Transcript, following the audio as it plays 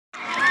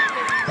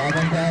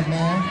Kakang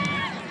na.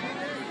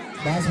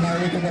 Bahas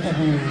Maui ke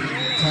katabu.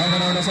 Saya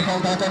menang sa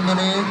pagkakang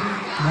nani.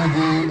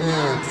 Mugi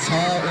 8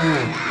 sa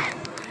 8.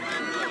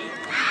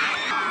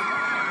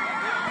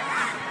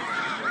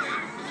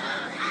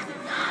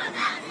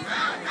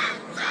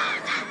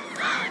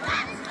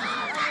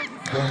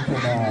 Tempo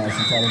na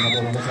secara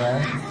magaling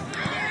sa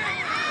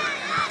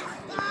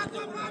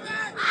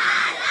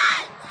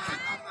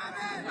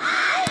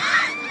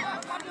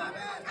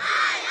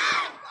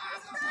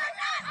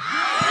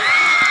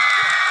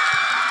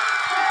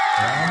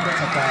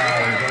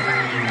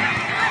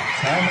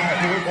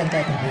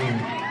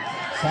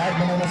saat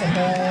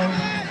mengusahakan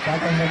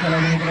kakak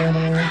menghalangi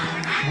kerana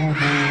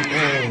Mugi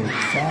 8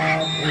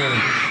 saat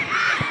 8.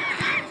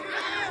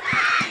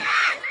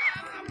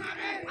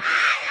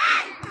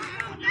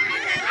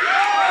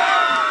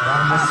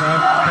 Besar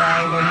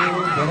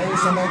dari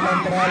semua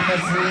kontrol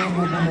versi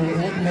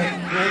Mugi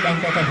 8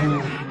 angka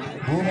tabu.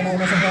 Menang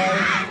masalah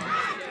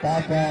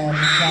takkan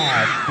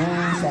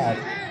pusat.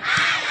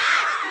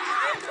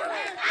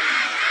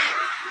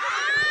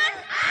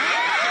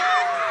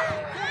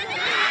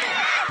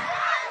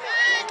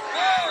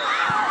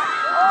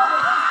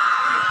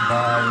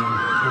 Baik,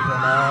 kita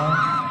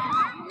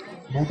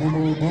Mugi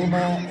 5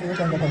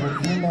 angka tabu.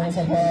 Menang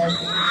masalah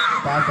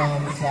takkan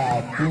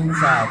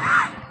pusat.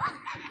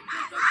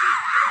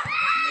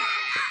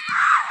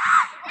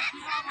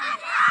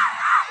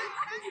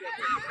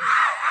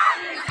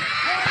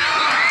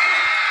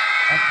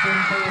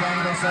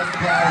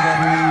 Supply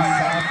dari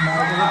saat mau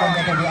dulu kan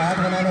kata di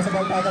atas mana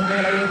sebab tajam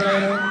dia lagi itu.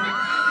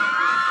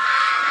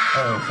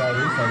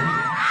 Sorry.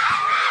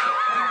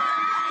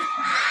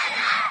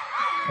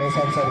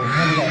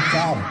 Ini juga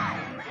jam.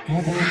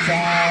 Mugi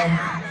jam.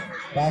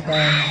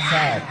 Bahkan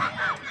saat.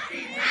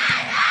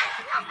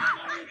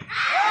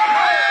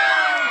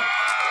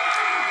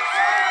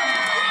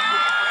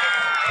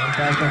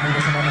 Untuk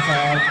kemudian semua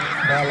saat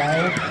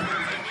balai.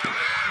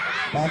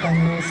 Bahkan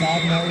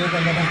saat mau dulu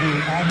kan kata di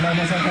atas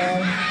mana sebab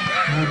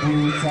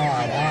Mugi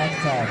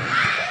Aksan.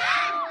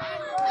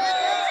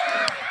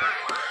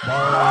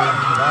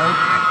 Baik.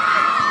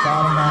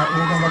 Karena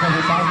ini akan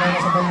dipakai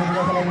sampai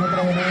juga kalau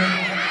mitra ini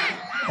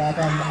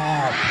akan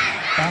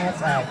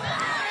pass up.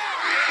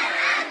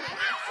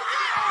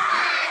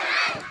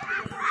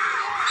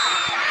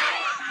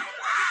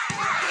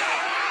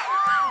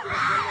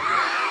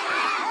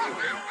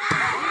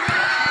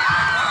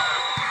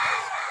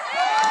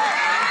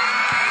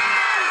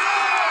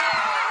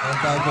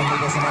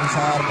 Untuk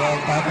semangat dan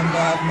takkan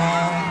na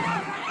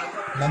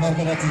nomor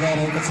ketiga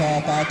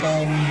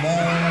kesehatan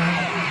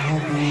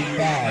Mugi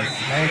pass.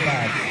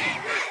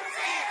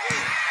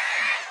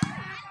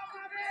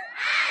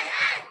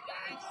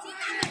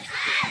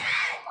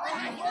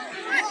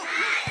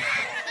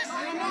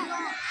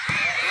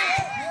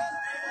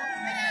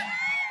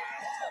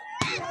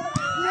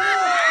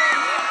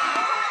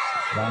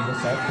 Dan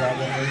set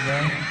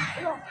ini.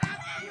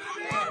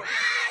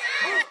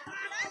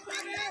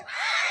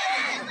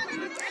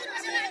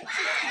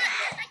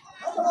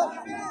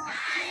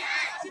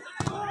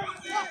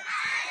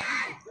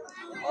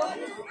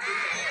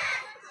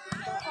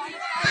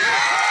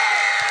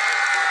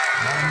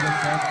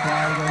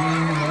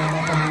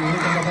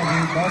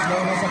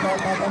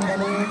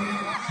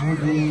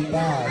 Mugi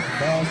pass.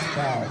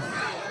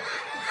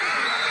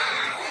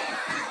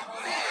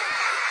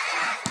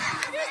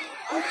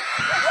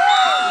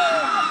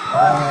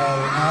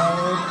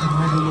 Out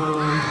Mugi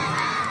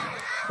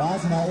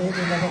pass naik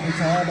ke dalam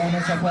bisa dan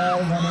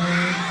sampai mana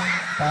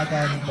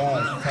takkan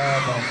pass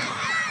sahabat.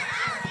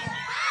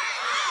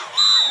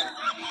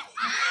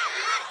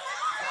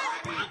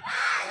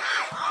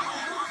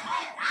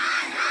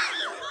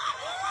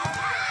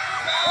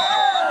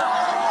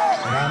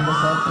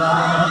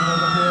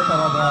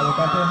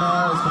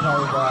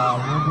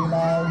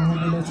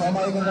 Mugi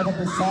sama ingin kata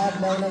pesat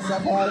dan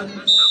sapal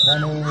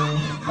dan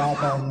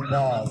takkan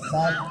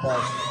saat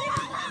bos.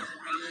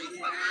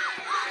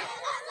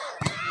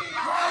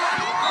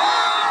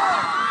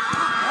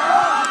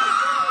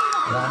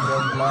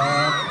 Random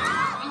block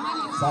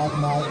saat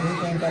naik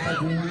ingin kata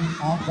di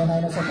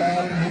dan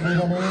sapal Mugi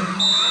ini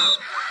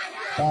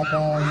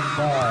takkan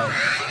bos.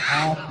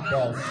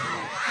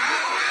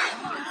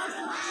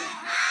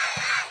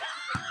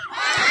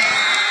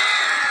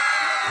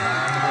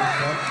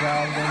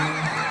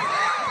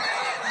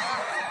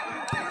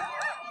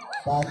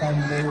 Takkan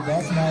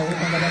bebas naik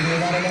kepada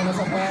negara yang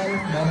sampai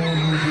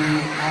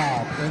menuju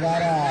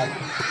negara.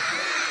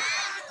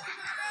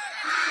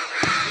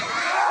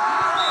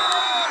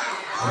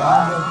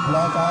 Lalu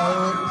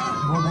blackout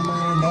Mugi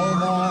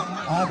Nauna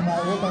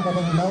naik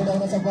kepada negara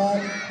yang sampai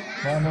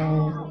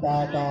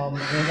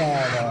menuju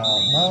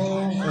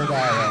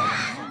negara.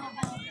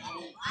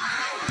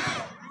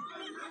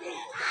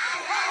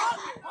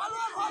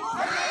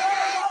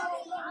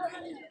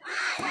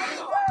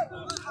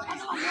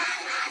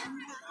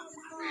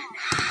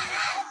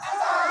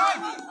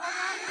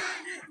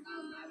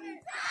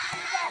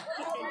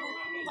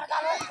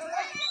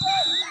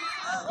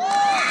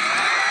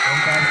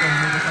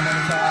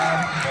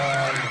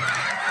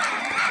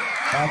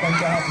 Patang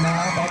ke Hatma,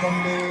 Patang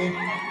di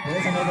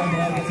sama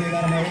kontrol ke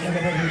sekitar mau ke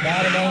bagi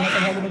bar mau ke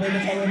bagi bagi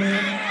saya ni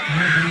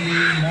Mudi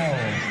mau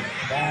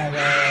bar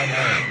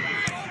mau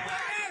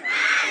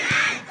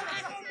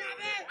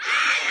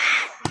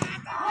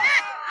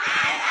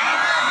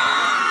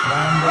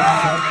Rambut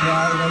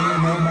sakral dari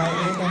mau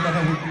itu ke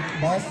bagi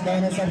bas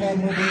dan sahabat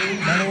Mudi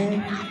mau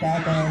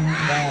Patang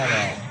bar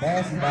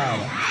bas bar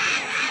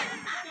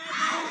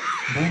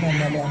Bukan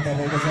malu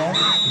antara besar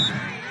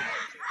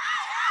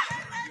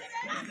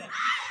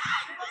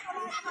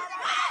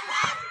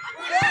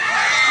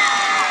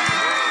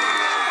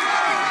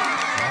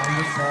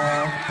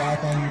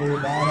Patang di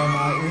bara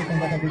mai itu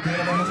kata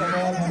bicara dengan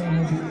soal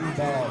menuju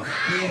bal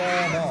kira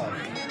bal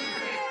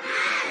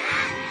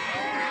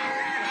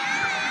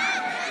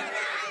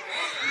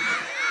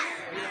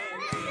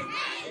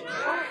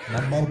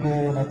nomor ko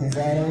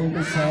natizaro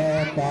itu sa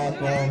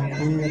patang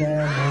kira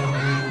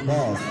menuju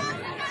bal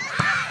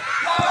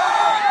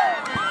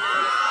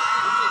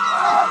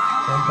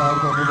Tempat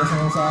kebebasan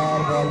besar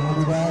bal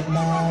menuju bal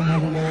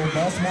menuju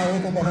bas mai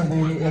itu kata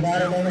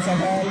bicara dengan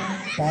soal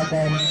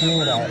patang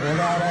kira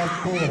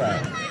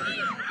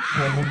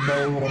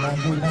Mumbai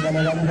romantis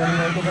nagalagaan dari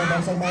itu dan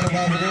bangsa mana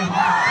gagawin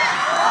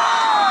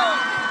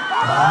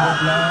Rambut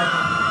lang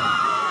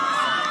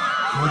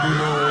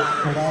Mudilo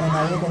Kudara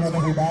na ito na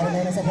kahidara na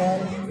nasa bal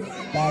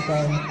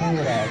Patang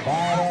pura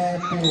Para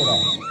pura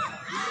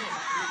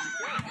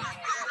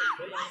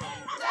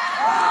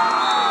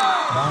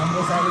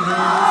Rambut sa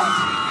bilis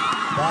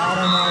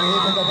Para na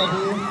ito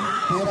katabi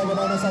Pura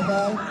na nasa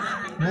bal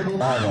Mudilo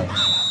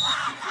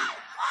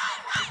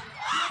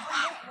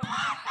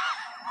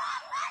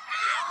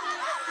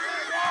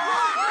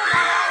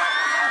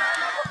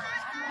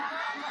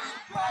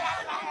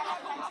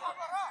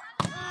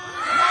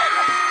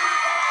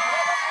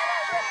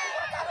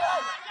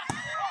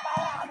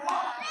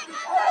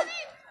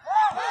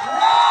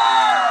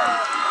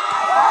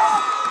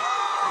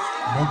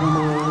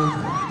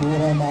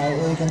Pura mau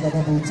ikan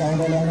kata bucang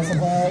dalam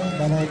sebal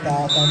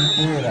menetapkan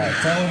pura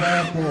coba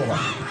pura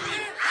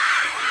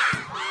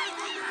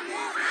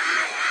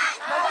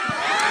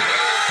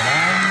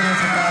Ramai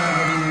sekali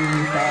dari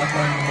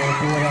takkan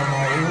pura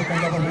mau ikan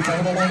kata bucang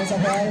dalam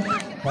sebal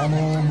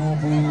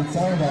menuju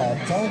coba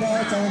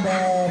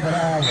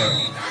berapa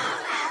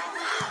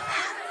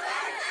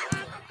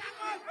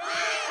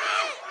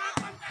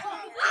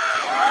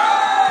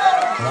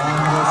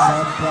Ramai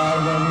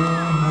sekali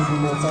dari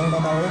Sangga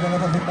mau dengan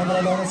pembukaan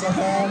dalam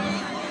sehat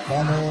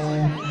Kami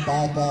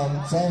Patang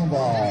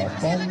Sangga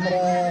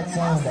Chandra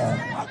Sangga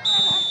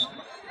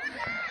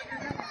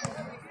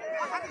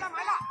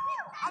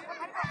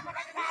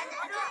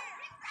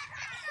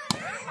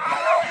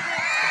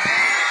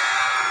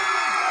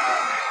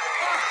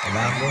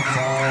Rambut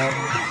saat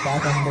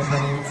Patang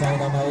bersama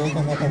Sangga mau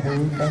dengan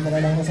pembukaan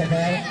dalam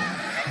sehat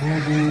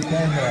Muji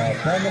Chandra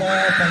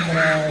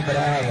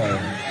berapa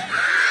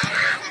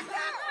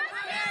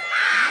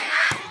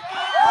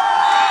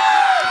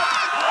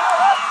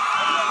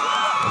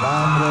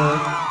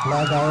Rambut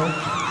blackout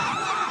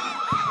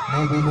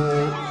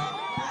Mudilo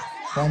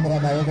Chandra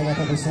mau dengan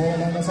pembukaan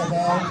dalam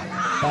sehat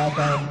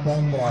Patang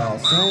Chandra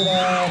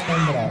Surah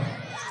Chandra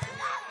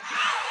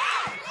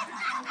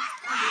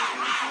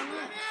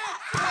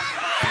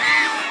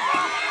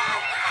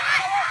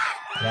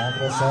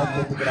Rambut shot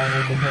ketika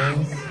rambut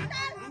defense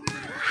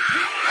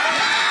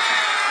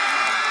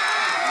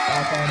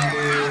Patang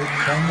di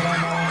Chandra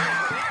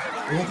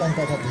ikan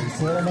tetapi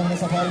Surah dengan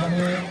sehat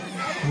ini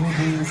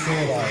Mudi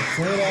Surah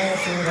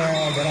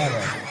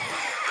berada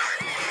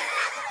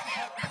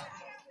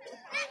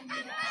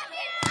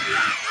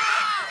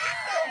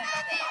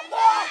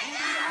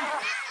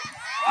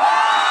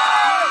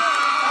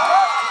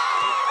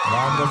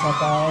Rambut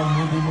sakal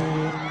Mudi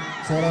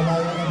Surah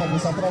mau yang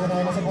bisa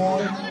terang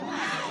sekali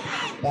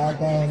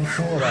Patang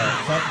Surah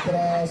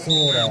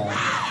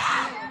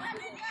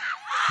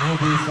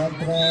Mudi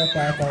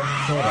Patang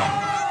Surah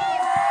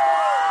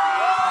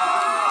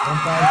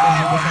Untuk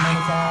pembukaan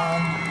manusia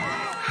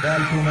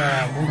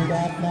Dalpuna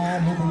Mudidatna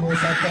Mudilo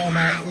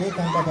Satrana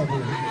ikan katabi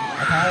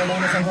Athara lang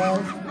nasanggal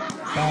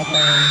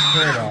Patang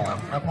Surah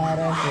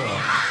Athara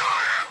Surah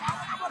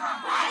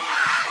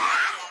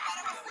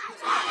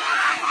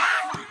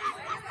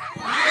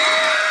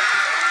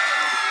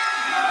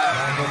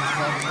Rambut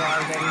sakal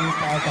dari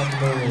Patang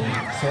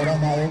Surah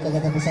mau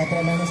katabi Satra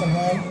lang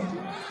nasanggal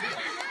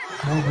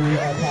Mudi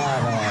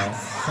Athara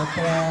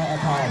Satra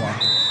Athara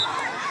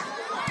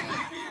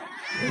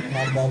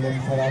Nagbalong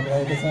sarap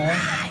ito sa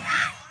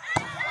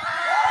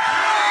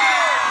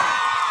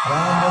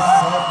Rambut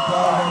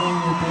sakal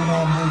dari Puna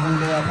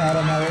Mudilo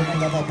Athara mau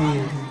katabi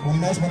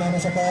Unas manana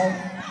sakal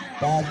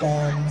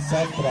Patang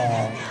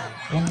Satra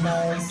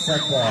Unas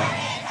Satra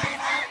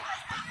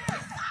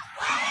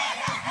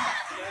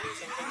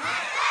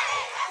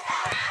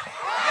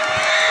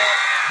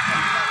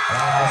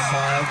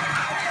Rambut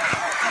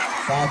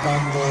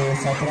Patang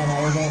Satra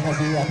mau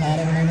katabi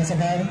Athara manana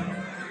sakal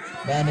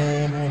Bane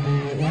Mudi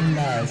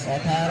Unas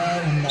Athara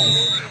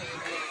Unas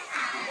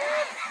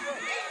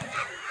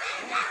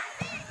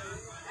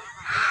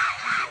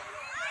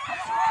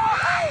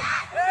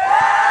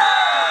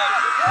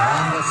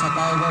Ang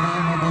sakay gani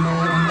modulo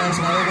undas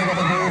na ito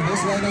katabi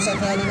busway na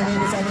sakali na may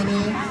kasama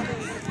ni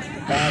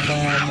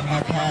Padang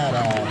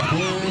Apara.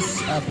 Bus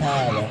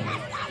Apara.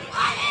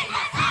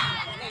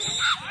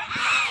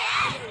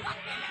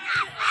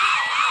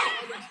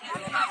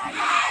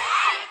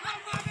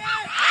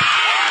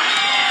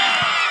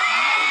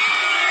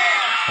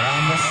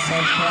 Ramos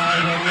sakay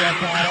gani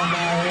Apara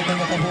na ito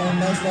katabi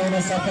undas na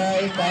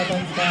sakay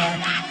Padang ka.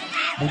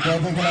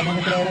 Bugado ko lang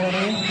ni Trero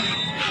ni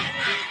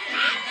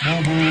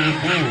Mobu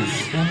Bus,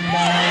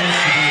 Undas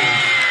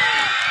Bus.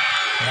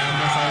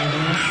 Ramos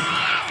Aulus,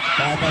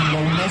 Patang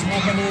Lunas na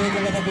kami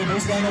katabi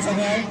bus lang na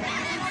sakay.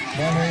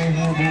 Dami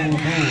Mobu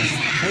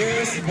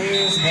Bus,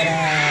 Bus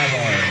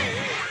Bravo.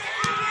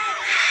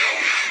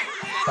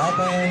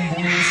 Patang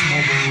Bus,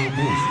 Mobu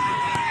Bus.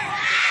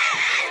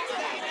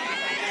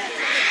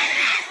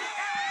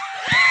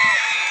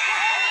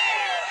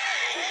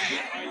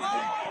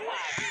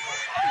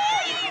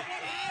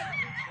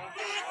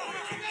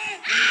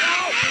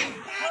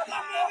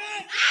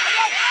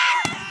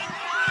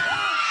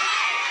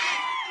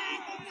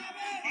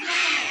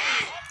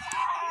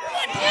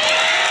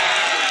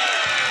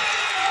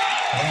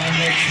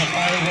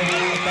 Sakay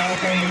dari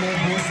Patang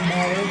Bus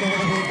mau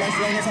katabi bus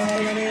lang na sakay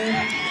gani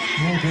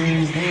Mobu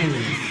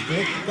Bus,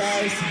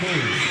 Ekais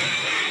Bus.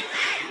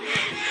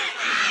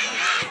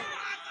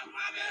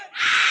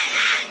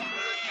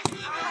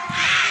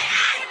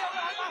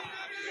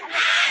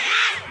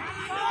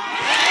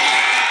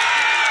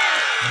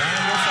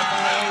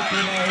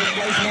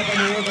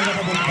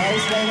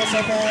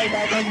 Sakay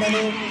Patang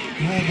Manu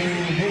Mobu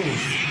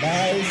Bus,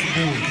 Bus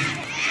Bus.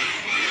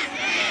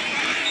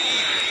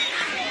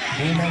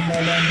 Dinang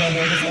dalam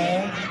balesa.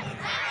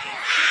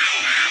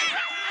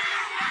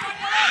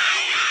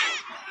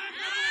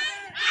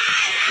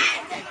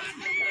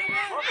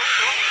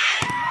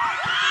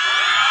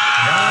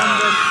 Dan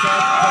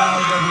sakay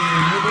dari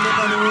mobil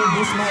kami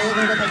bus mai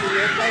katabi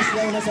ekais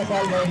lang na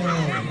sakay gani.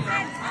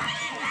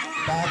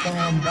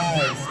 Patang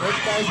Bus,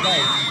 Ekais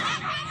Bus.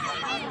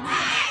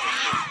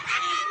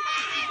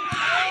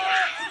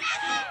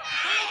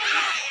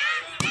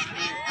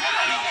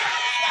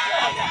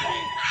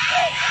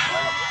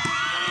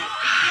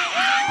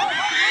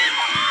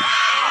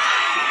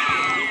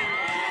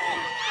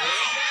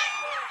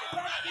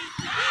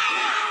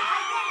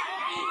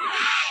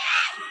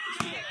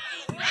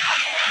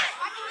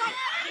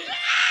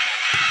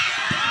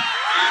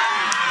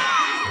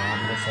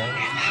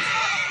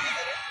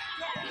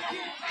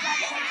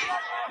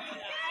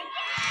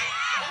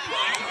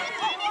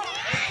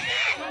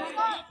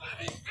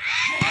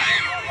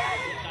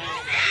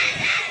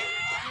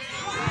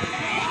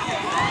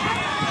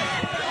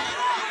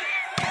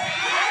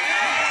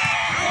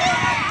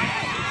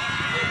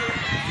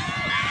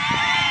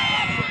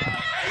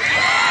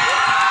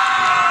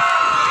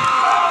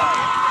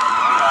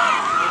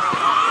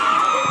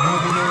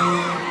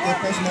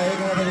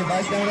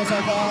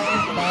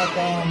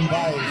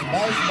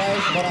 Patang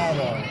Bus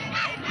Bravo.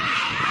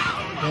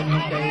 Dan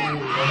kay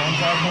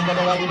pemanfaat ng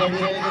dalawa dito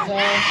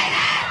sa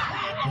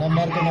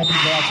nomor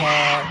ketiga sa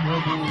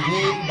Mobu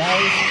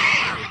Bus.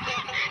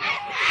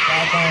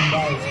 Patang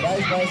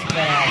Bus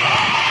Bravo.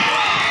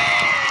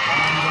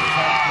 Dan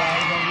sakay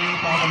dari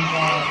Patang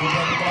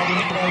ka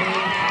dito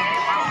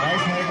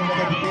Bus na itong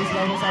nagabipis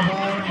lang sa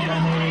sabang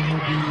ng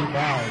Mobu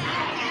Bus.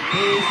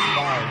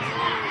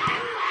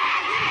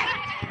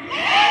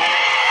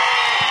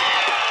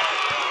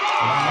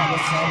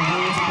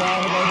 Service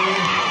para dari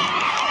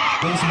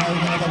bus mai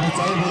kena kabut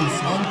service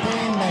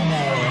anting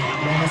nangau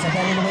yang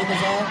sekali naman ito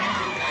sa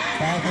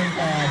Patang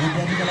ka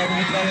dito kita lagi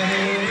mitra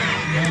ni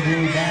Mobu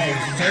Bus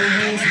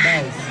Service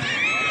Bus.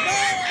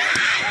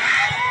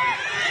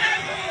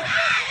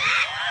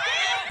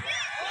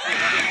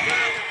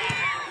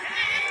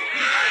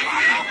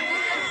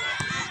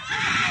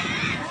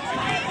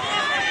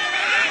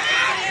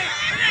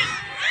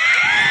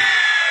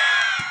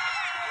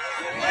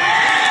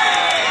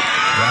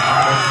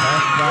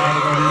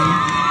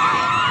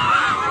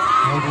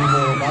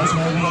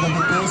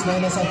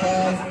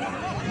 Sakay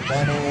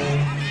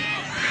dari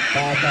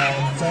Patang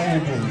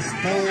Service,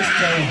 Bus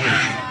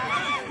Service.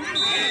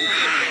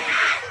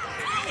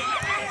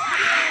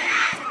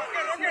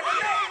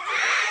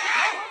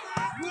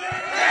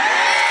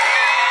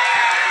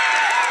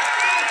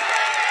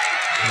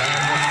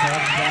 Dan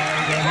sakay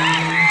dari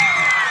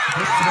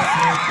Distrik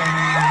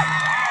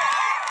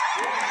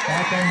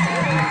Patang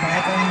Madu,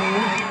 Patang Lu,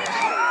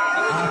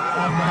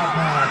 Akan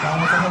Mahatma,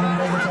 kami sama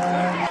mula sa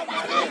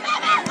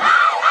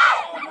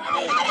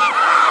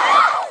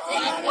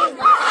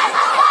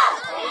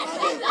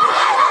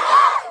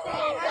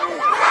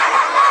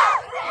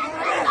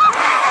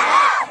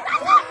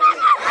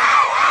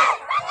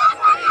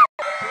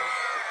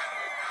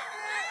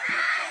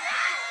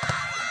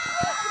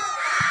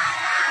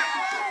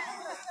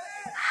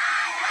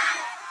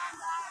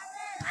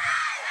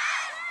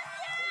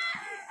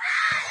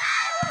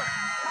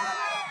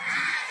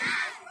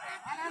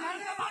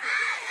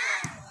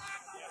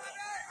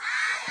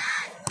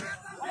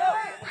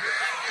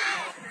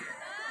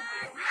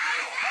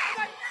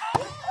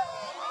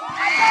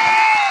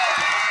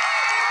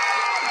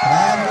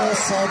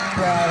set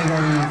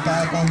gari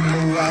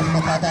Takamlu आफ्नो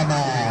खातामा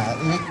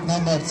 1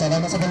 number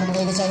चलाउन सफल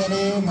भएको छ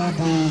भने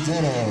मोदी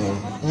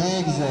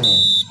 0-1-0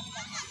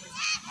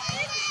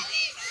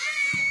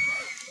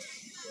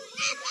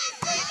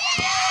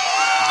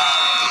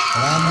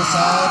 राम्रो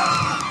साथ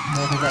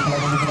मोदीका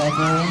खेलाडी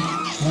मित्रको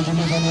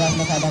मोदीले पनि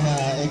आफ्नो खातामा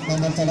 1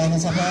 नम्बर चलाउन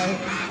सफल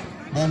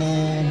भने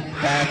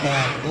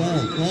ताकम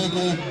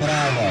 1-1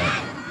 बराबर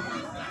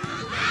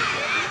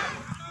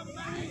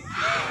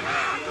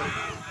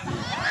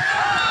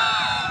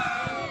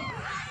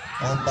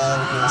अंपायर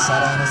के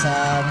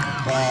इशारानुसार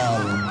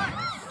बॉल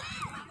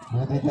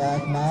मोदी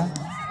हाथमा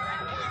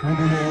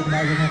मोदीले 1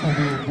 मार्गमा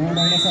कभी 2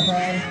 लगाउन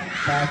सफल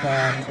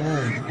ताकम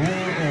 1-2-1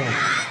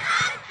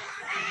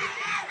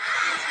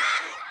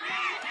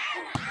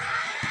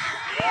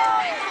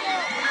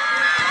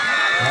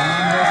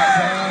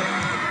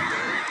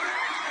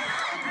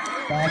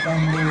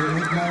 ताकमले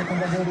 1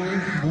 मार्गमा कभी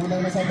 2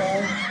 लगाउन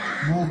सफल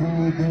मोदी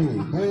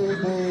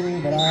 2-2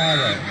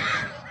 बराबर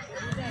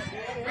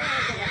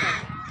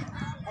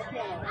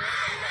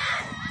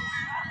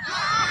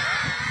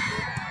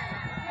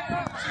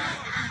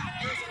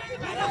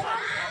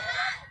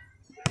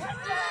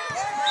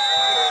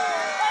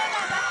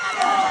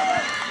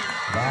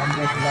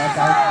Flat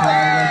out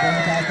player dan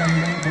akan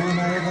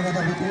Brunei dengan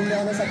tadi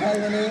tinggal sekali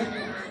ini.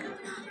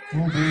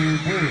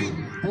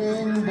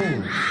 Tunggu.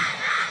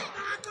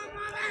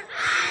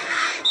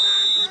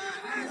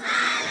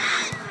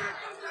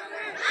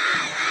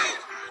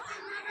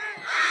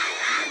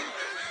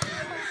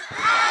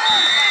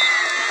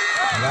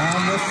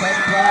 Rambut set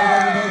player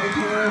dan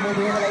begitu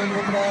berdua lain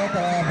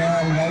berkata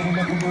bal lain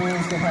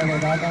bertembus kepada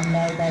Takom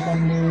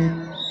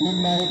tim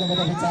mari kita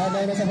berbicara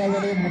dan sekali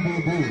ini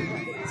begitu.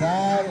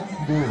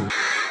 4-2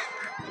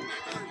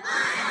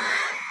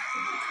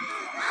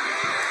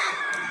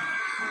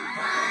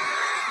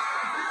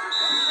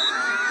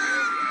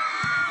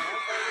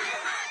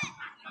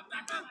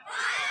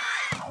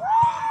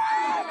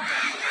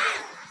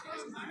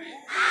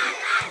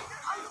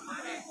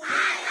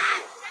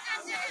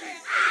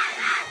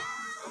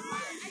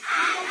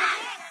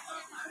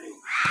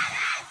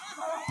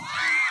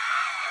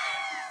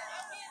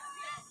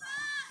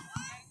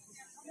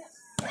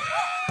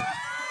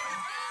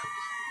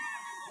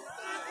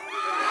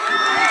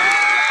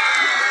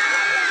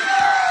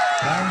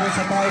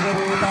 Sekali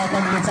dari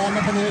Takom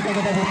bersama pemilik kita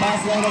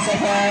pas yang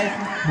safar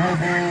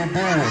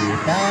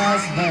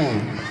pas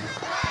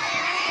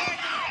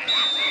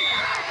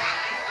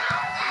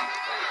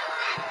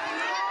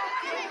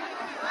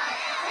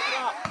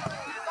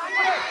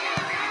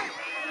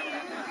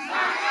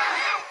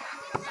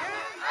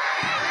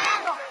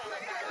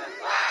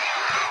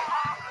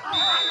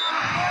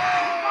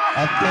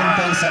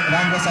अत्यन्तै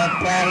राम्रो साथ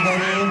प्रहार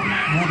गरे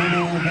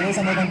मोदीले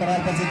समय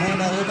अन्तरालपछि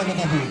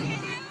 2-1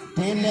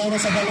 Tim ल्याउन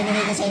सफल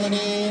बनेको छ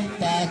भने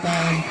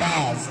ताकम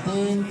पास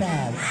 3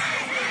 पास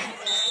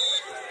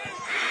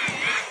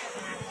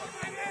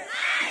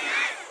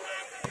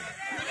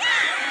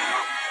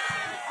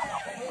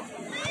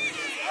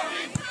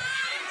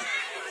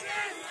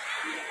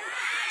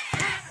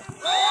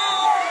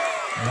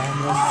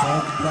राम्रो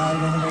सेट ट्राई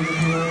गर्नुभएको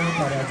थियो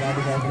तर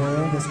जादु भयो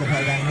त्यसको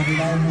फाइदा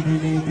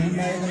मोदीले 3-1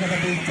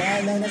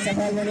 ल्याउन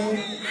सफल बने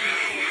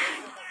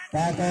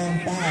Takom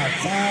pas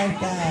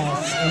 4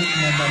 pas 1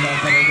 नम्बरमा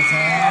परेको छ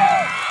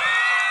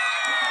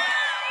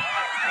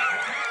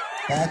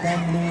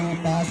ताकमले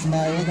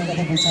पासमा 1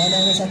 अङ्क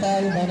बिछाउन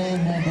सफल भने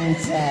मोदी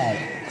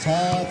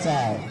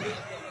 6-4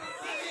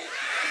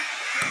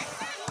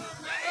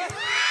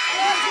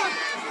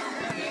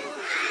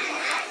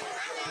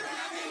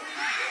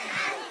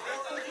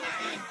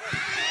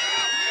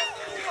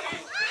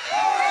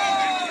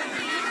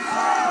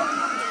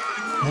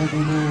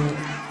 मोदीले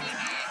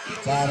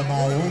 4मा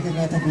 1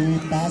 गरी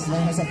पास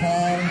गर्न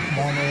सफल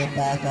भने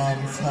ताकम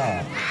 5-6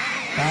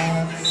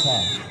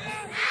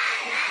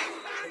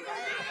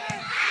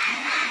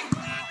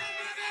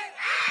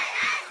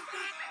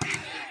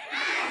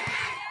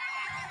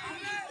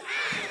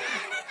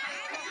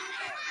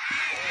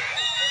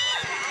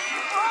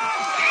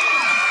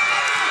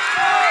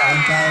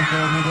 अंपायरको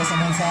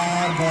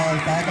निर्देशनअनुसार बल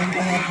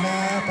ताकमको हातमा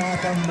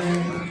ताकमले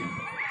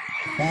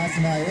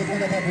पासमा 1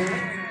 गरी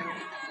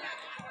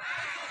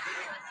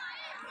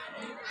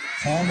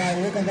 6मा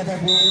 1 अङ्क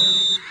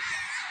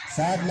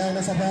 7 ल्याउन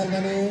सफल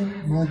भने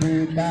मोदी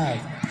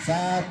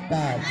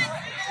 7-5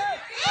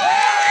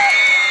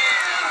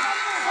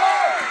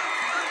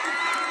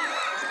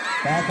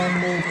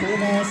 ताकमले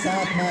पुनः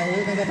 7मा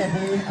 1 अङ्क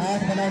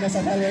 8 बनाउन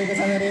सफल भएको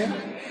छ भने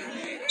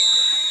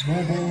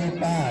मोदी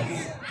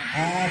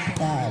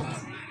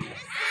 8-5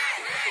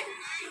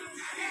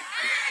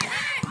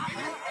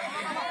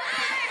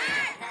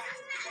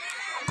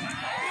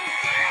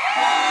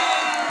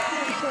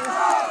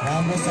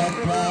 राम्रो साथ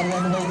प्रहार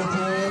गर्नुभएको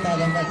थियो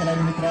ताकमका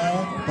खेलाडी मित्र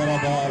तर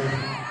बल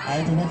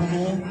आउट हुन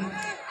पुग्यो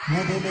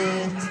मोदीले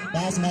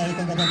 5मा 1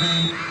 अङ्क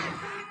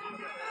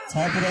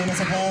 6 पुर्याउन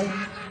सफल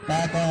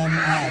ताकम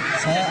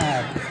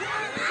 6-8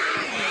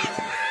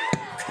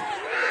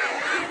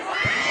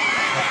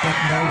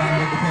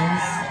 राम्रो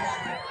डिफेन्स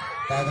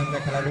Dragon ka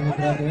खेलाडी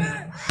मित्रहरू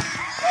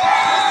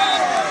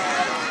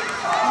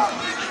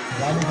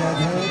जाली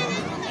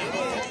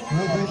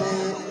मुदुले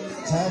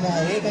 6मा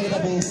 1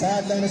 अङ्कपछि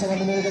 7 ल्याउन सम्म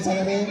मिलेको छ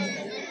भने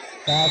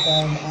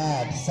ताकम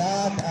 8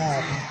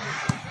 7-8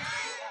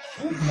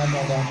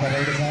 नम्बर डाउन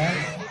परेको छ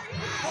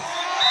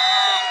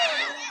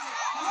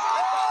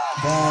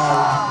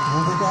बल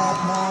मुदुको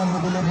हातमा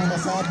मुदुले पुनः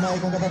 7मा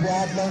 1 अङ्कपछि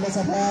 8 ल्याउन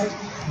सफल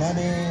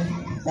भने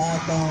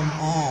ताकम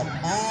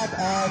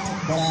 8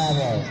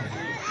 बराबर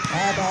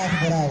 8-8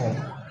 बराबर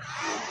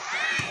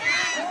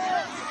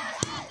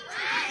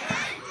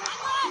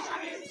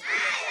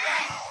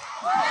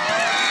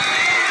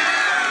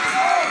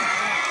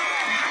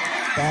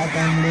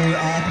ताकमले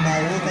 8मा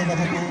 1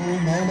 अङ्कपछि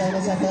 9 ल्याउन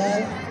सफल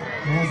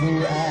मुदु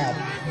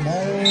 8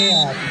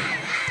 9-8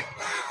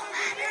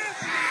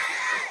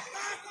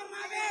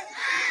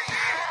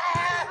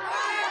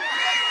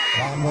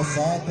 राम्रो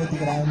शट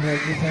त्यतिको राम्रो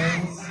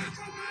डिफेन्स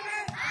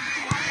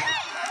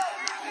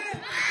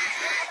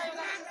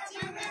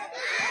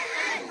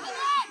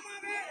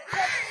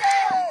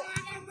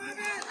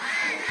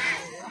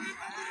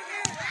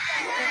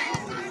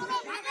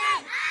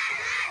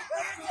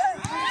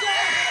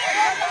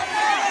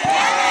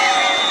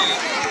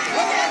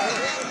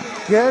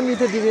क्या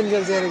मिठो डिफेन्ड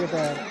गर्छ अरे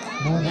केटा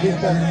मुदुले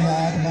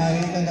 8मा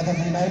 1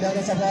 अङ्कपछि 9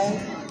 ल्याउन सफल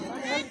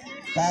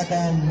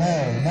ताकम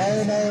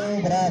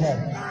 9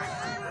 बराबर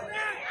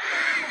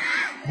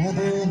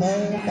मुदु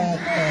 9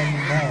 ताकम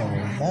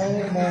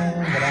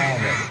 9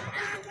 बराबर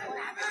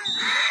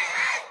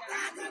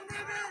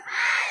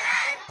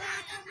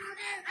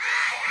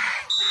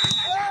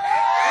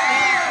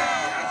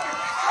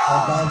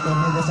सरकारको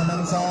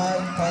निर्देशनअनुसार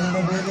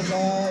पालिनु गएको छ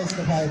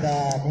यसको फाइदा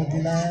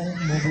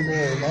मुदुले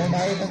 9मा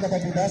 1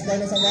 अङ्कपछि 10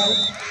 ल्याउन सफल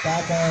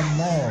ताकम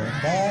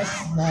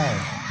 9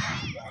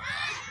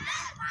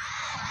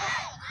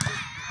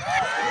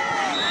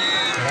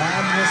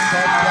 राम्रो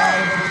शट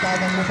ल्याएर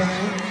ताकमले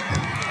पनि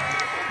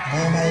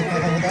 9मा 1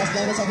 अङ्कपछि 10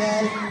 ल्याउन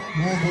सफल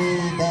मुदु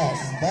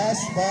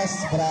 10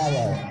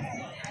 बराबर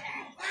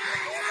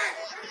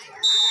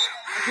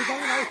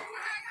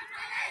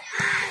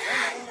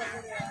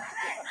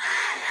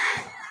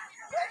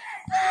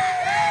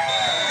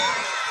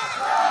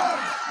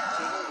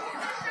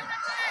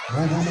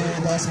मुदुले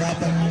 10मा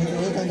पनि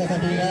 1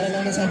 अङ्कपछि 11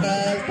 ल्याउन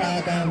सफल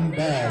ताकम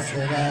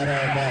 11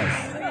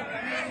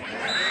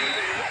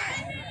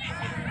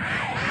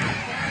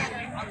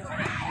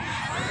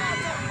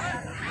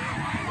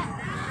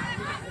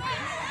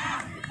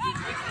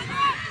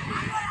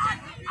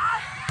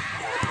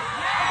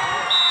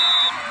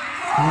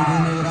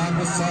 मुदुले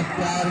राम्रो शट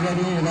तयार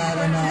गरी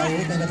 11मा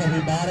 1 अङ्कपछि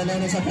 12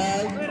 ल्याउन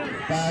सफल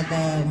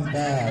ताकम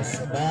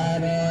 12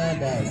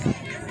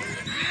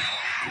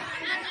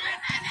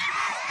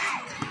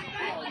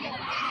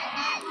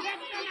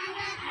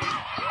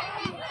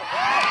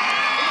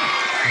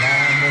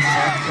 राम्रो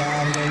शट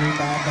तयार गरी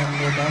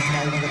ताकमले 10मा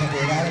 1 अङ्कपछि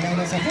 11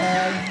 ल्याउन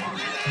सफल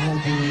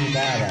मुदु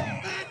 11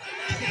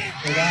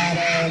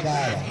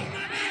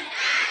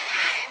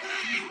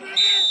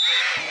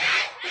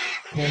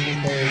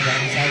 खेल्दै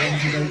जान्छ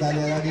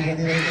सिगलताले अगाडि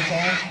बढिरहेको छ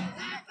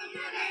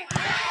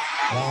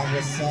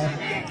राम्रो शट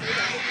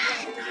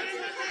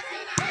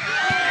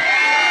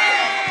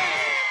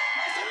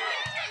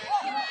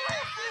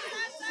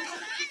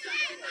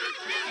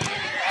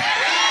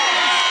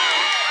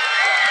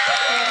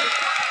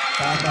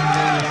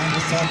ताकमले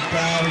राम्रो शट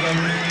तयार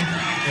गरी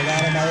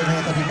 11मा 1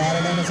 अङ्कपछि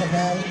 12 ल्याउन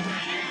सफल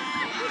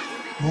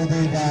मुदु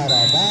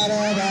 12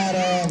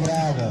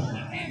 बराबर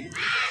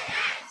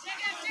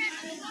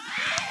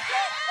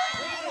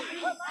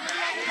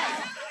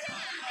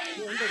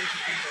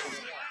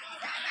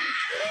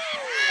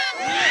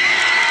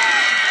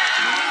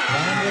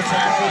राम्रो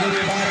सफल गरी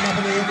 12मा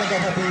पनि 1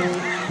 अङ्कपछि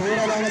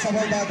 13 ल्याउन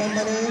सफल ताकम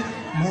भने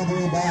मुदु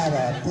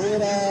 13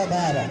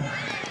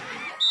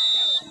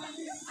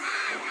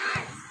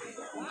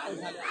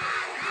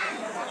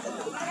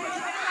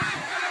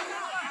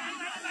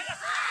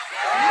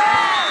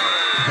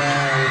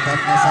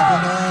 बट्न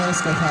सकेन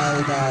यसको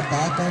फाइदा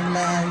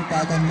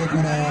ताकमले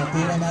पुनः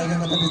 13मा 1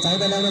 अङ्कपछि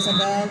 14 ल्याउन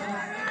सफल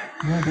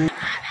मुदु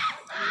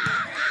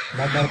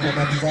नम्बरको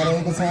नतिजा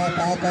रहेको छ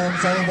ताकम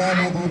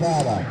 14 मुदु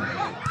 12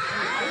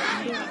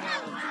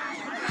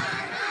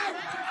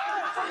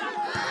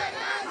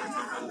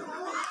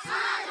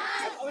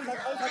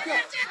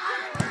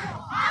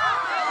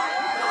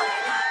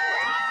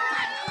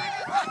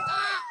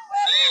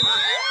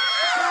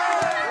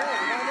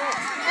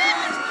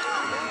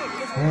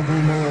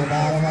 मुदुले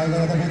 12मा 1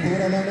 अङ्कपछि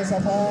 13 ल्याउन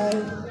सफल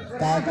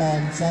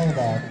ताकम 13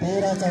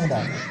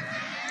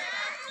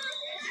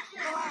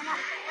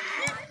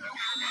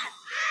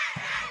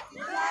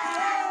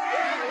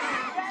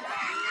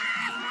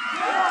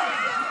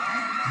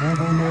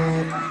 मुदुले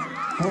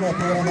पुनः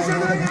 13मा 1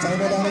 अङ्कपछि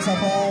 14 ल्याउन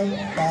सफल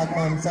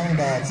ताकम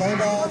 14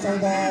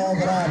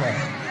 बराबर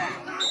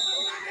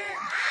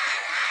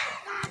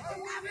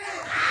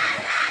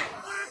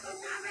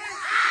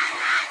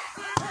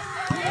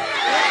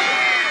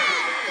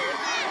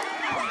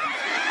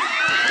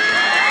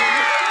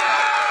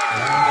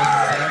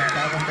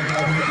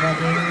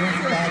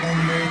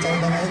ताकमले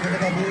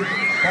katabi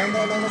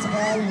 15 lang na sa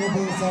foul,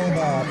 Mubi 14,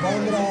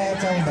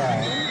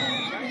 15-14.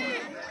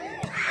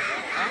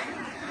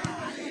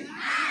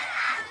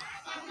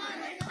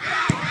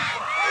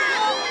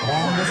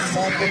 Ramos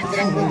sa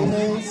pitrang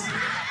Philippines.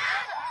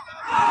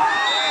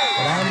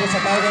 Ramos sa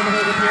tawagan ng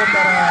Philippines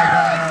para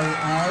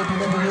ay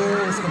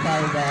pinabuhus ko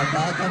tayo ba.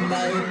 Bakang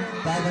live,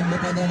 bakang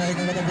lupa na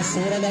ikang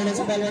natabisura lang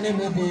sa palwa ni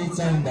Mubi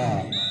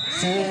Tsangda.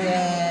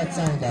 Sura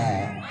Tsangda.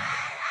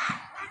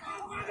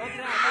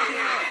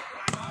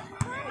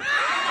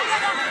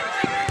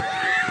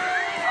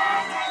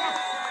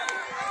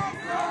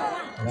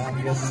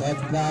 Ramos sa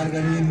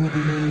Bargani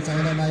Mubi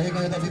Tsangda na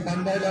ikang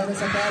natabipanda lang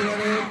sa palwa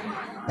ni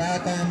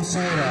Takam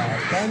Sura,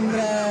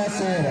 Tandra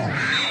Sura.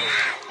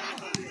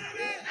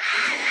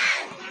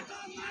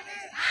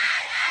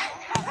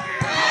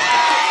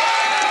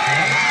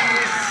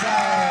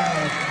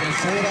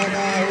 Sura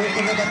na huwag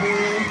na gabi.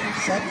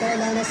 Satra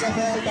lang na sa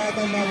hall,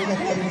 Takam Mabukat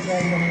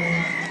Karinsan ng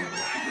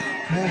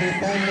Mubi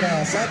Tandra,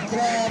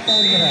 Satra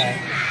Tandra.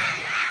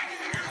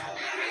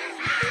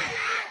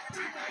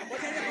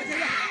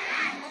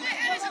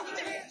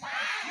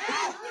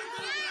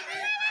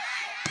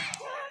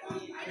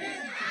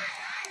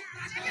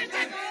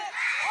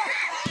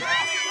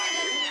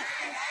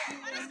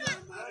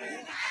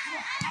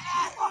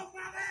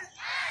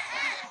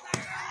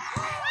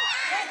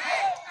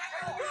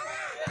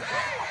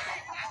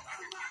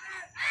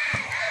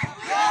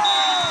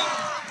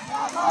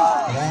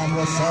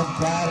 Ramos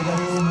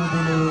Bargani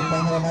Mubi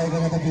pangramay ka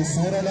na tabi.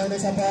 Sura lang na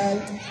sa hall,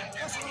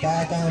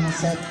 Takam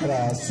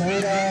Satra,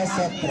 Sura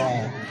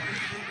Satra.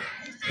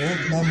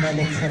 Eight number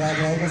look sa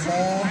ragay ko sa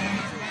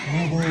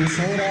Mubi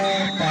Sura,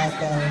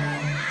 Takam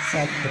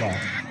Satra,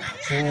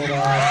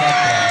 Sura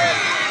Satra.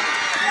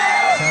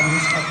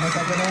 Service at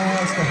nasa na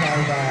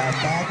Estofalda,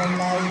 Takam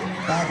Lai,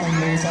 Takam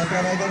Lai, Satra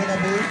na ito na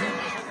tabi.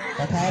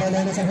 Athara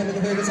lang na sa hall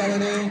ko sa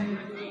ni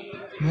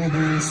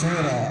Mubi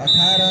Sura,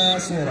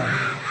 Athara Sura.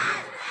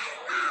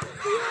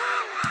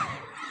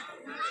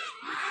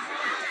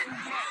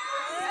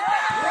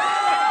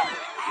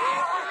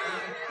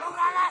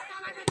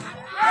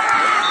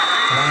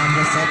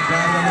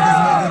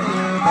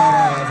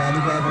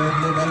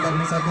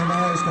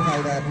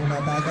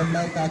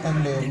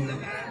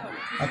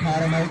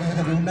 Athara mai ka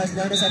sa 19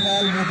 lang sa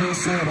hall, Mubi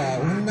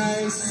Sura,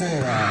 19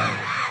 Sura.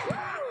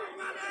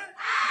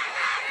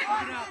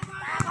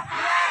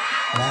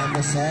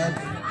 Ramos set.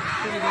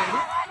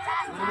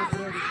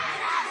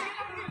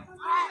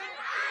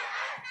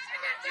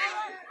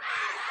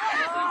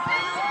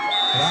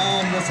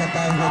 Ramos sa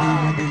Tanggari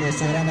Mubi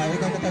Sura na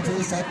ikang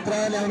katabi.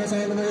 Satra lang na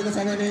sa hall, Mubi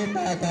kasama ni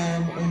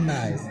Takam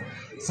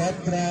 19.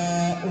 Satra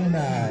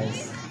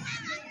 19.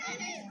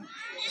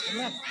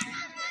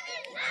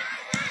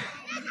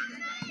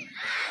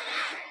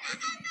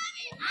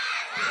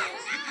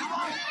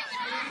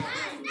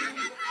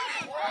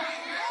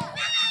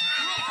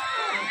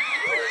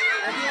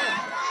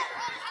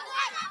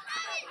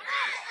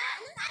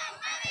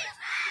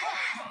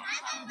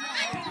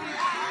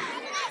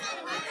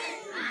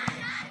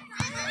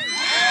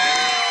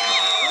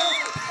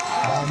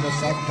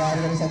 Sat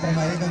dari sa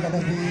tramay ng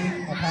katabi.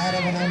 Athara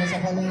manana sa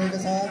palungay ka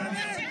sa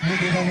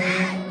Mubi kami.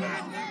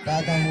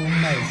 Takam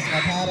 19.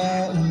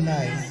 Athara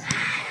 19.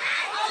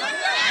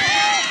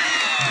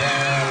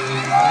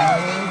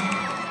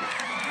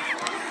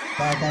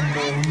 Takam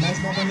 19 na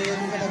pamilya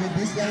ng katabi.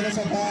 Bis lang na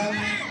sa pang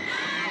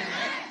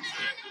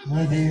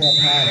Mubi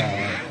Athara.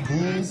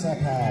 Bis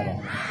Athara.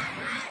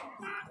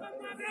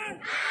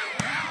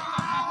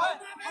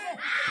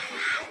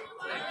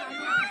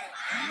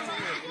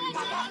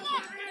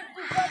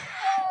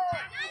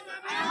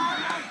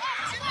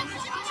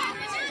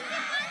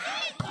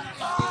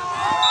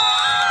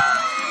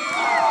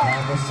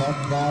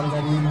 Sabdar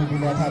dari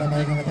Mubi Athara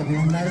mai ka katabi.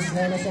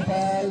 19 na sa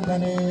pal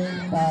bani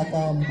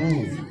Takam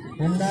Bus.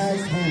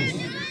 19 Bus.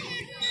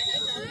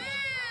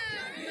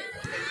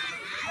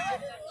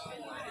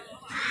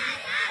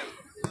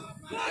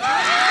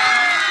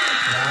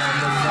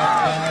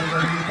 Sabdar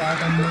dari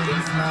Takam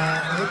Bus na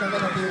ikang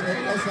katabi.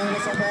 19 na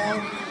sa pal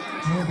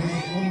Mubi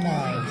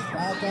 19.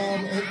 Takam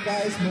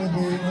 19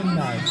 Mubi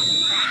 19.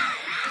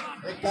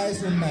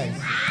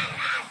 19.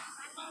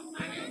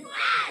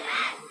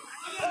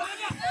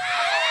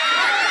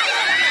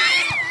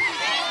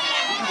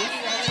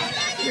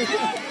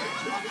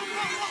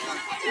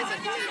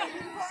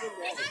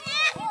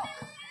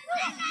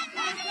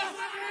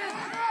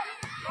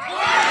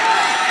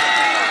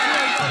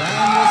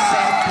 Ramos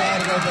sa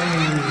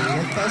Bargani.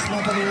 Nagtas na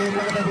panirin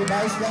na katabi.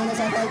 Bais lang na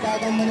sa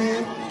Takam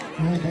mani.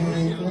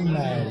 Mubi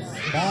 19.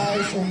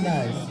 Bais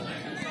 19.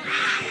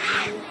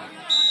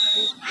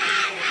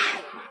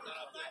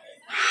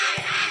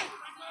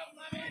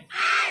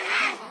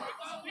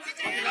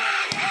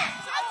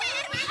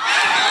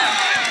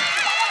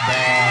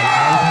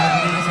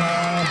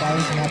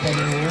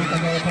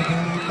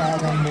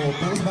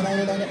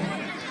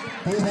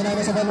 Terus manana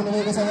sa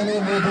balong ko sa nani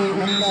Mubi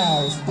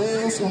 19.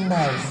 Terus 19.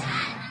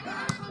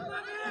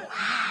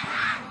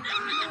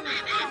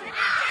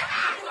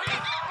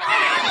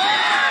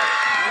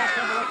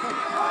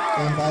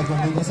 Tempat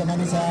pembeda sa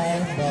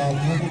Manisay. Dan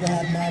muli ke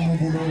hatna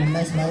mudulu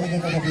mes mau ke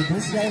tetapi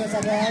dusya na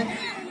sabay.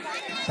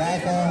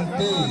 Takon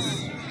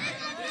tus.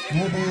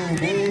 Mudu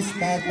dus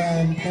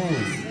takon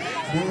tus.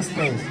 Dus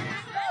tus.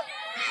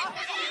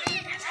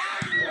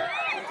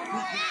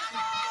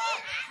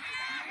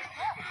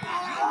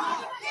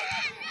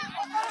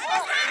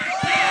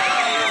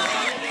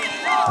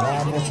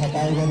 Rambo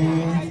छटाई गरी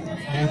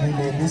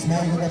मुदुले dus mau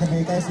ke tetapi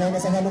tais na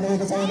sa haluluy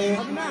ke sa ini.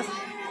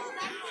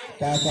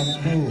 Takon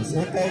tus.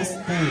 Tais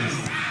tus.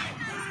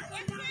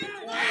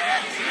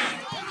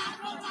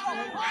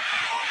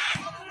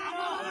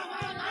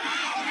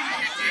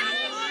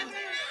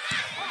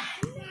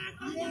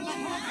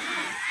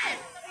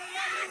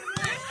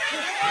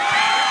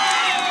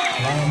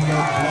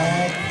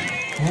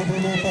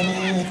 Mudulu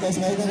kami tes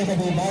lagi ke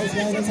tetapi baik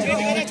lagi sa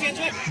sabay.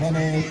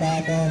 Bane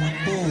takon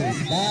tus.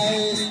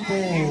 Tais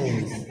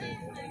tus.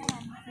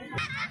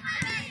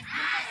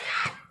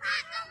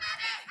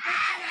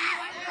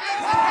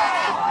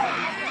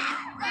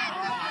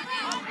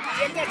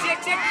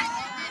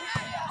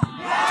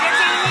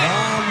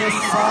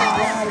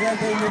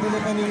 Mudulu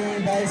kami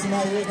baik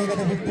lagi ke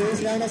tetapi tus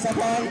lagi sa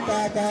sabay.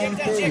 Takon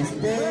tus.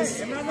 Tus.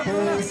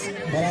 Tus.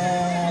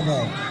 Bravo.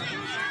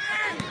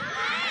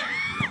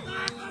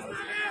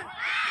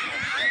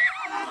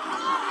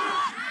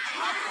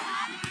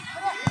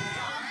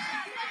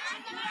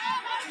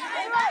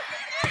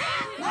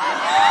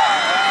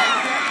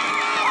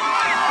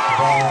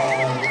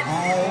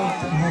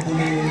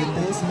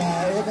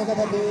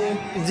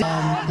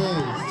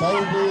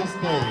 Service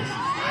days.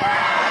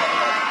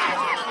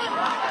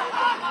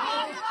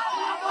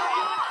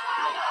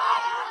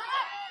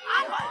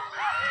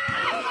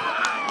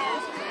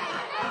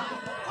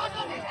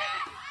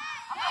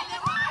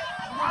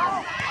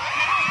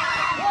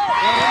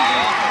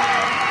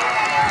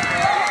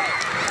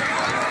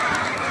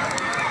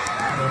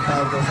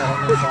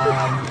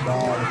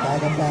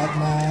 Tagambat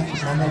na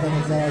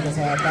mamaganizer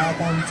sa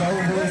Tatang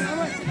Service,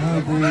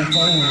 Mudu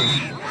Service.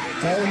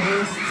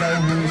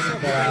 Service,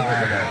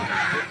 bravo.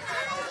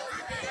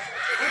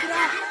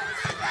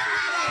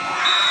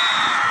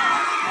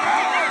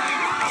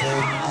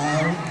 Check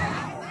out.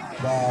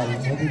 Dan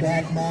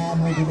mudidat na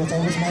Mudu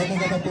Service na ito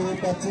katapi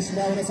 25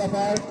 lang na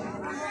sapal.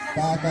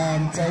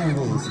 Tatang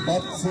Service,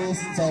 25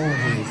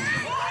 Service.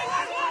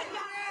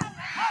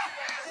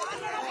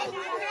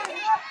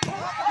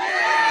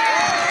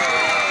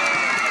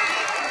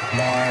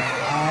 Block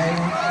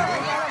out.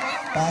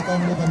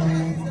 Tatang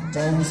kami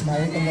Service na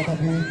ito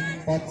katapi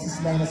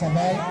 25 lang na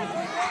sabay.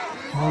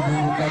 Mudu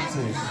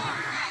 25.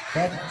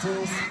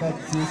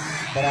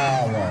 25,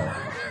 bravo.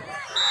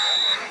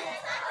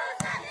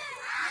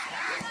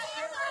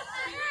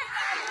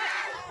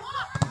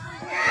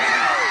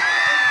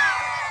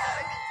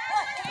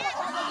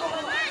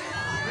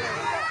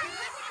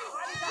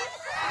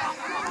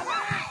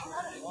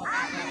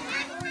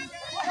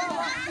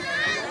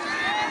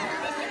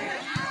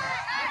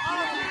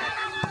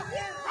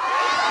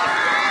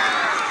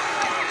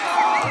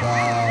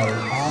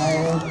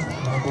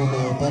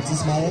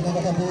 Main yang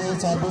katapi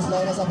 26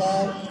 lang na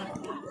sabay.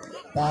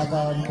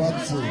 Takon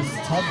 26.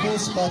 At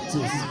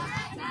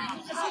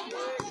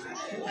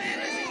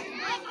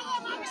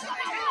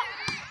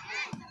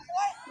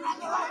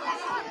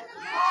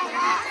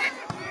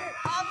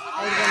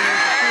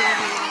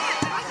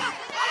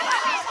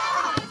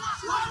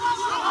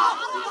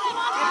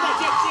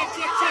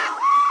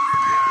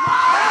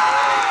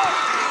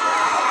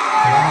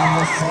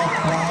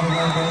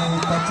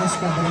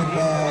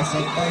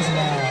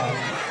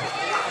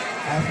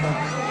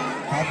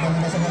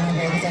nasa mga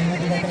gawin mo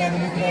tidak terlalu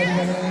mikro di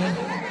mana.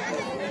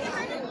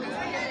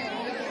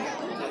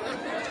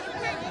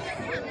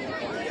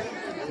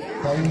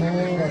 Kamu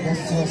atas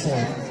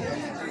selesai.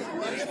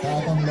 Tak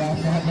akan melihat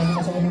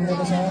nasa mga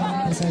gawin sa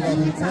selesai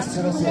dari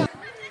selesai.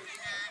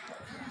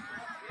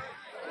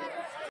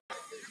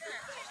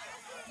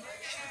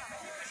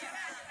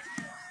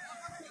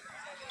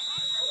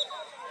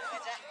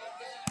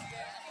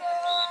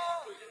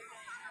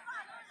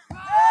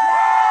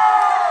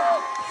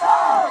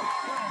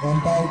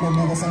 Untuk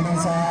pembebasan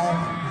sa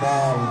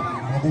bal,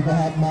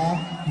 madibahat na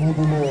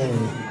mudulur.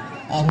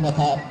 Ang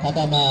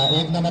nakakama,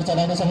 1 nomor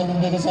calon sa hulong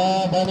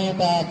sa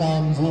Danita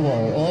Kam 0.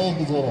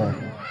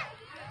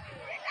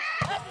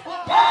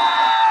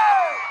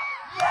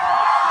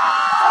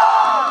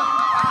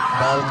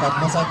 Bal kat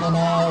masako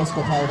na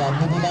usko khairan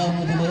mudulah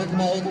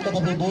na ikut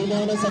katabi dulo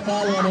na sa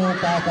kaya ni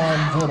Takam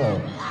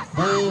 0.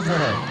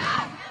 2-0.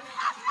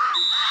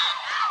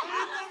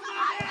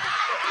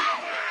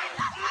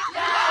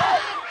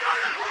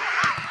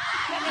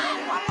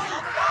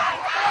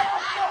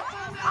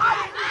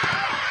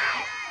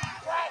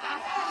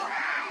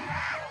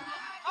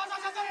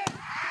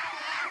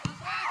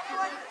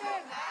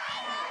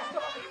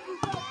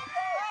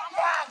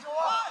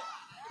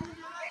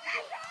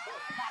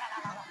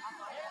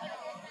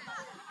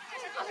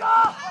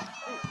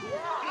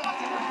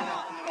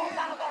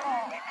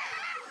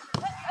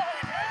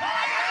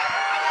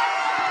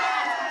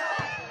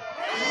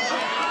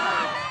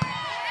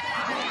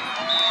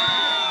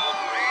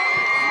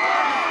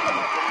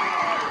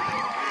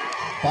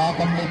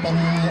 Kakamli pa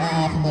ni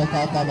Ahmed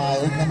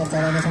Kakamayot na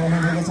magsara na sa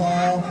manubig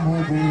sa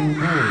Mububu.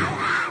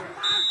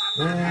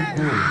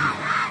 Mubu.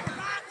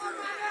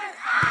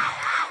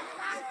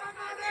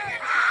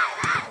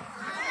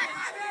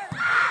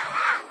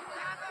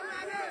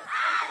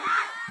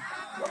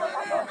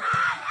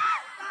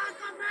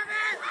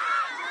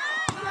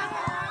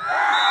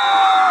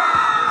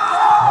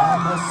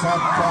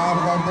 Sabtar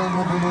ganda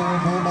mo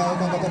dinunay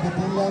ng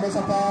katabitilya na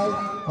sa pal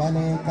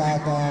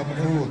panikakan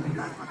ut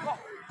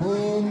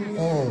pun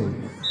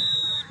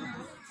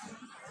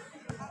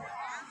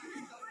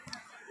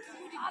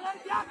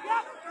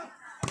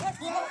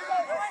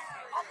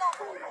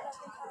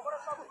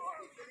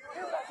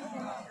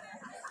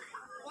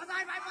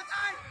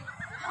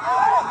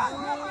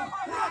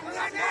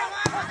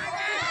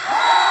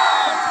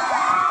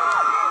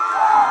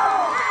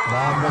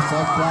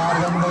Sabtar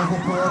yang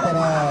mengikuti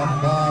para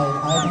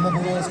ay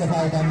binubulos ka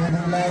pa kami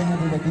ng line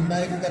mo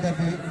dinay ko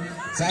katabi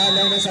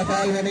salang na sa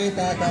pal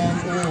wanita kan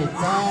ut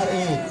sar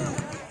it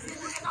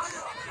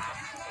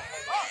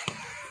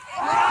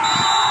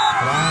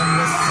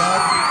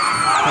Ramsat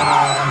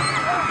para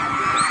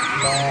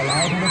bal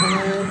ay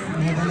binubulos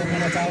binubulos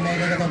na sa may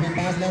katabi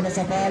pas lang na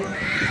sa pal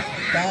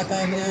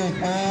takan it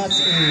pas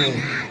it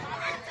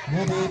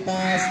mudi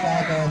pas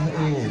takan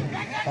it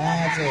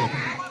pas it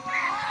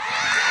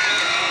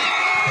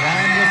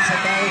Ramsat sa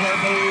tayo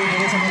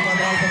dari sa mga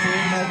kanal kasi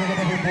may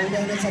katabi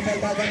bulang na sa pal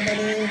takan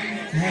mali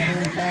mudi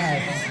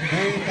pas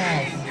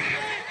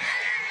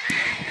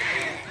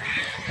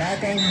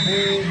takan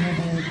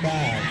mudi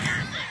pas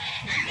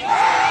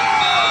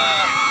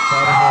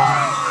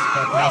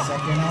Terus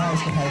sakina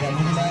iskahaya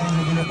mula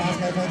mudi pas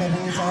na ito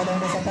tabi sa alam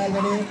na sa pal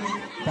mali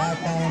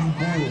takan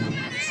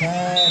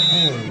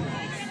sabu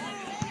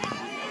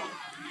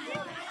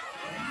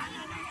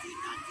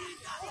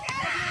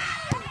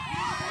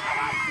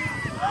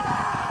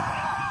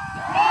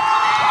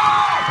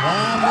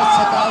Ramsat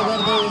sa tayo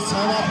gardo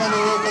sama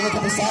pali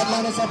kagkabisad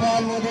lang na sa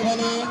pal mudi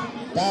mali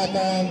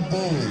takan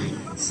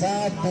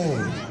satu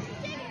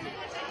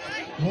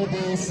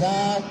mudi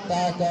sat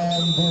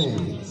takan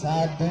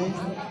satu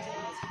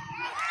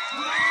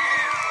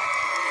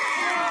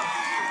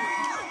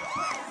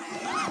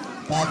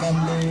takan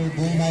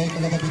naik ke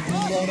kata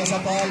bitilya na sa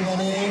pal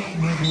mani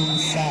mudi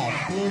sat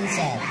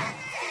sat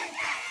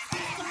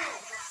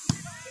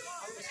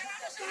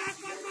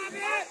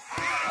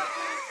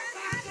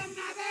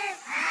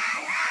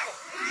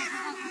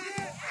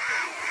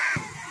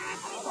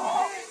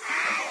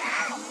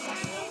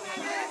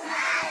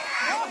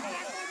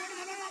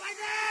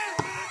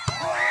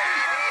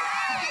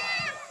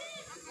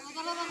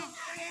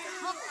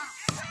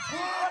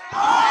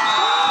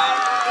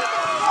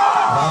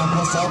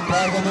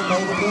Sabtar ganun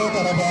baik itu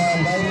karabal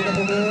baik itu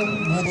dulu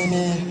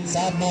mudili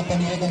saat makan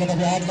dia dengan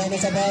kebiasaan lain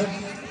sabal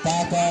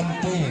takkan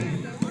tim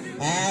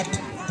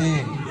 8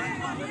 tim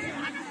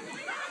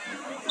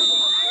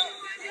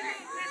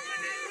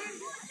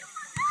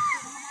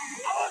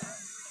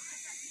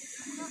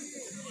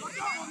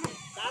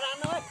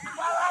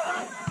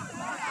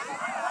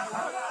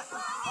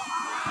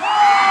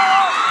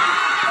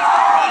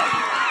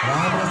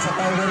Ramsat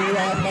sekali dari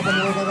saat makan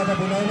dia dengan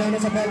kebiasaan lain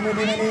sabal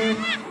mudili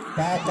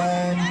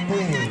takkan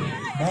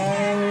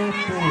mau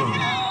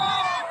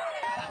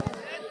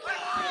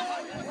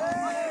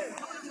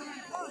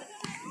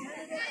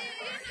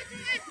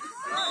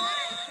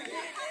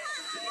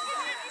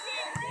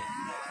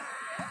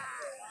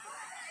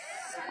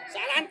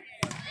Jalan.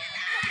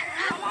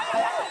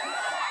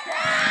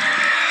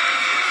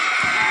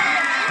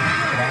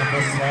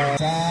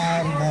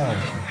 besar no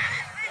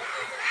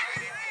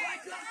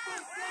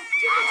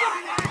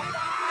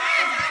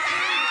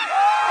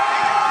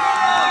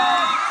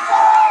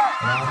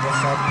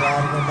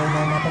Sabtar ganda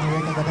na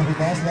pangwit ng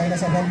katabitas dahil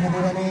nasa bang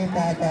mubuhan ni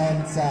takan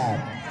sat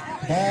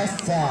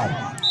dasar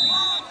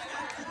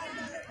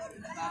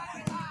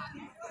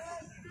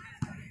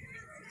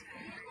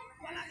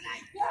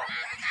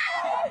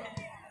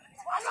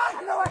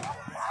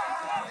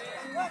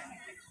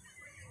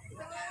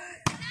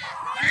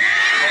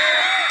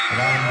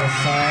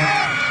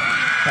besar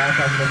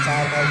takan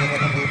besar dahil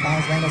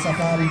katabitas dahil nasa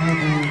pal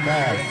mubu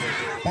das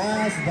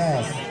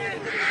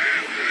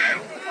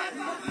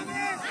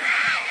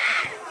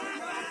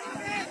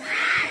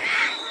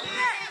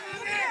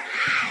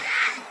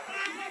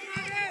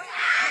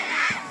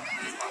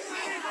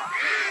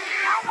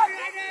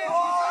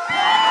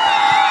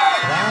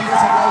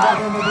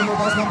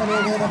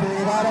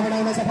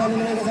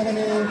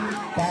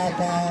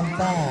Takkan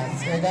pas,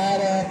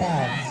 11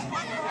 pas.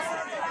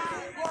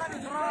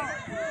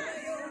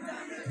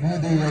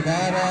 Mudi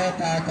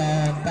 11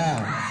 takkan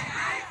pas.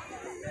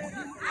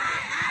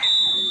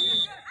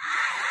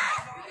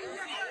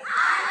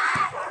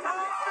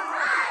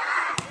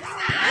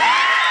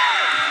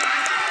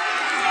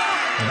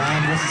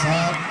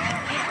 Ramsat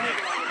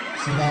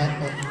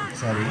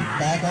sorry,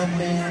 takkan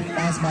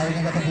pas baik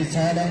yang kata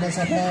bicara dan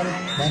sapar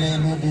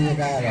dan mudi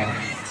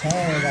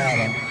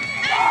 11.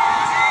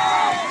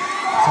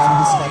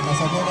 Service kat na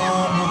sa kina,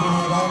 mudi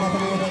 11 na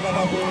pala yung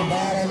katabi,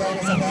 bara lang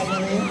sa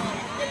pagkakali.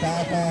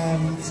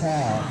 Takam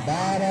 12.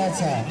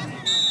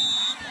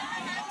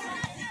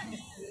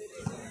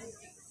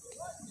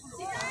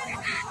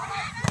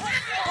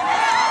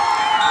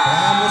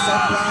 Rambo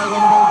supply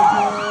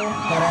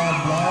para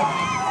block.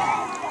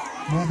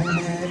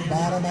 Mobilin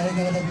para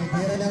mahingga na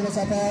bibira lang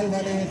sa foul.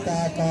 Mali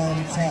Takam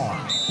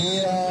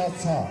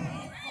 13.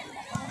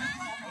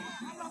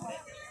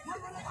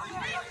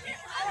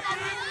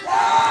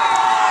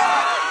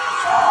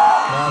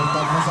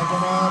 Welcome na sa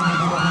kunan,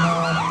 bibulog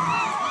na.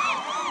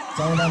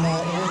 Sa una na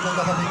ulit ng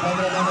katabi,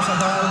 Pandra lang na sa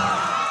foul.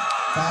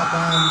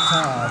 Takam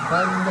 15.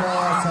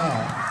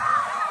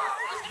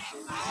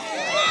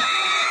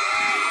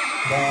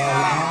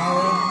 Ball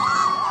out.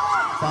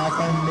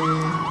 Takam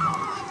lead.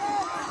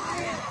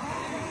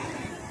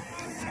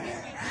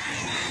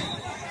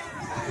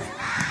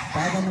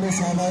 Takam lead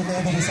sama ito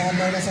na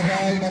bisama na sa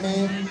foul.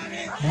 Mali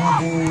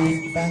Mubi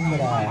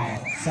Pandra.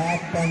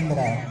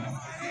 7-15.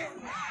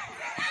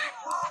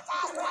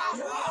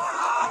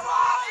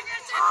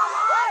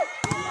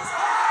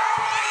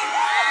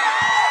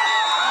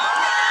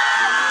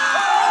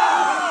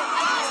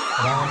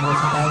 Ramos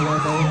sa tayo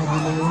tayo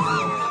nabili.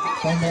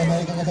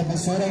 Pangramay ka katabi.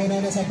 Sura mo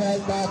na sa foul.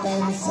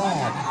 Takam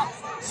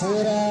 7.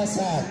 Sura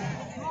 7.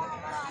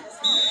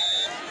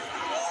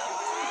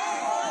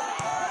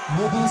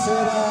 Mubi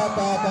Sura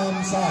Takam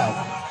 7.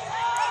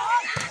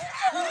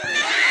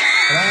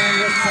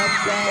 Ramos sa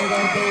tayo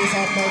tayo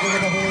sa tayo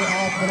katabi.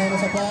 At mo na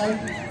sa foul.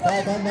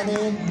 Takam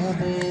manin.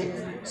 Mubi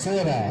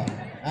Sura.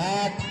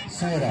 At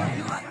Sura.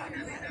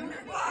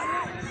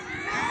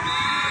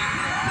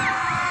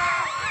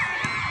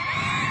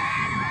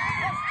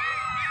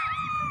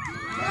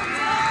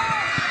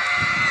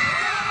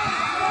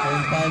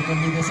 Umpal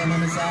kumida sa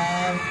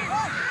manisang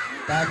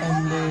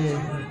Takam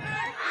lead.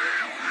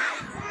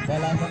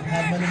 Wala pang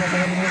harmony na sa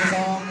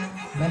manisang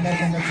Namay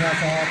kumida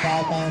sa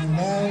Takam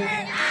no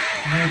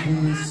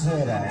Mubi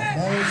Sura.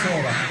 No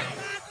Sura.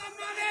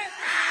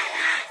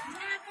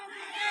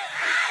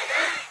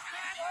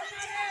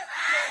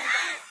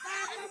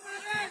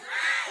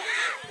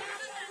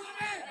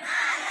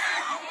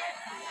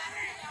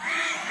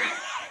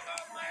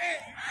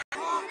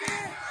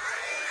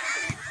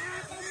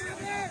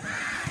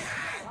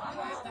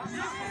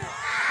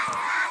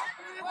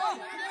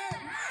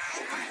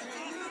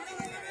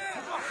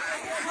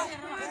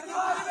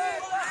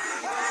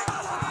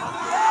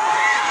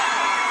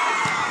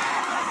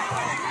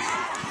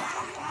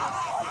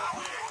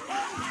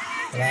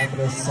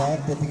 Ramos shot,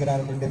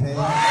 titigran ng defense.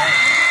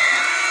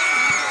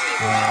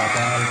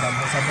 Dahil sa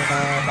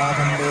mga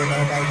Takam lead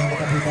na tayo ng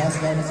katabitas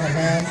gano'n sa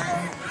hand.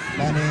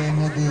 Mani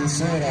Mubi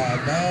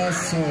Sura, 10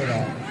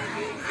 Sura.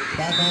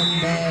 Takam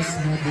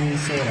 10, Mubi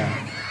Sura.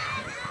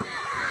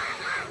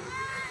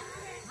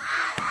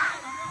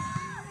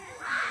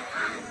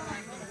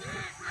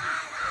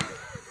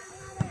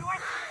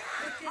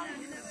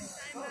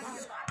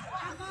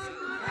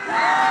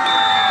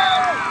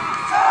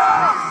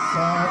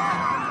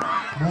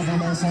 Mubi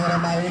ng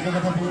Sura, mahi ka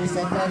katabi.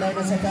 Sentra lang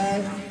na sa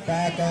foul.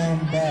 Takam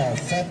 10,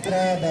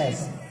 Sentra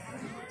 10.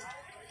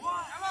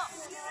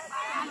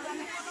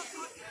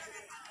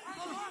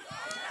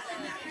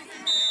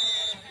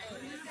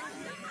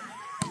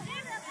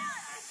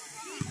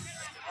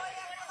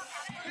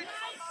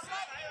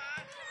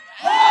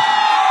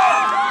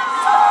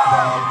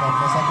 Welcome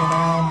na sa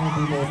kunan,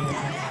 Mubi Lord.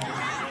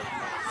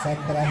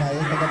 Sentra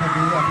mahi ka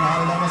katabi. At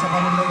mahi lang na sa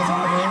kanila na sa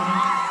kunan.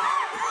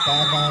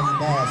 Takam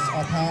 10,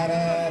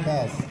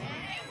 18-10.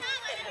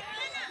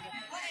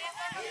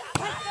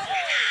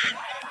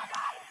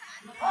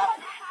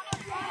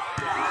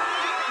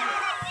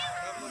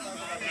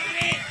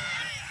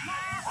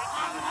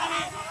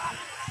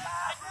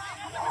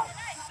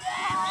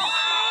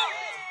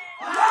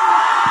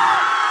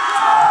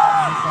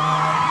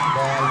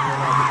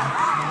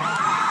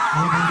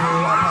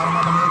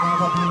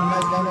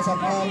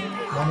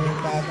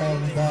 Takam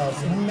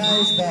 10,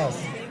 nice 10.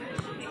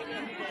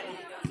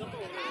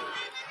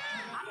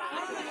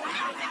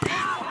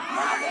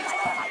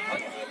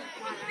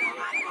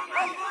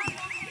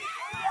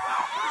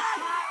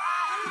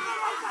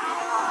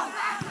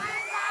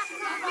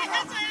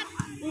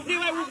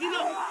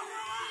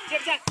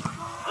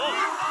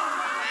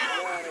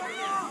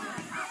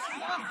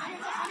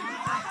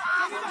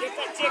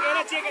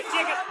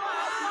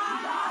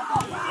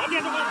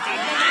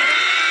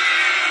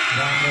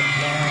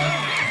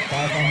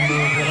 Takam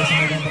lead, wala sa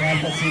mga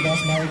penaltas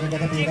sidas, mahi ka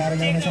katabi. Karang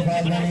lang na sa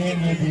foul. Mani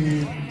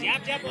Mubi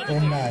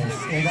Nice.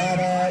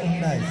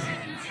 11 nice.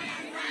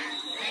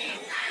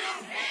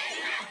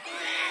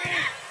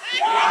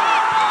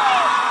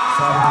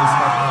 Service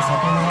cut na sa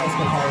Pinoy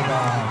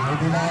Escapayda.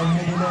 Mubi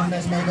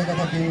nice, mahi ka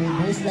katabi.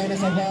 Baseline na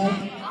sa foul.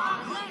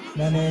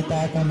 Mani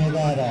Takam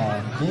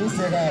 11,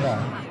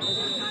 10-11.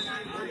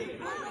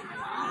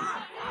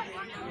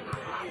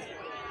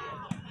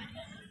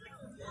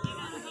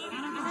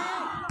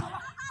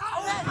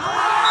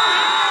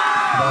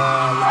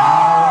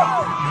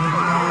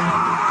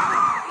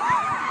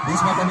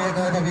 Bisma kami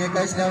ito na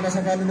vehicles na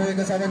nasa kalunoy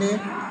kasama ni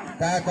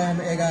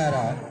Takam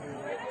 11.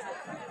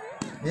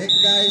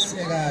 Vehicles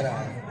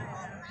 11.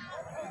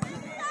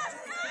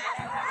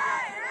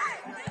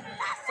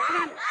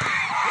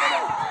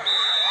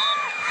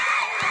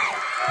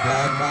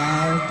 Block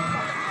out.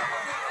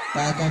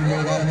 Takkan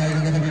legal na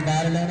yung lebih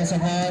baru lang na sa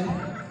ball.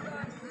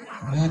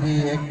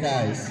 Mudi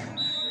 21.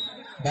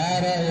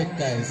 Bara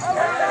 21.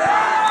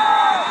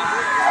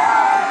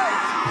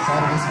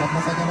 Service back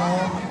na sa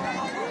gano'n.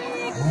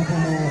 Mudi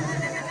mo.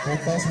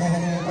 Request na lang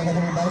yung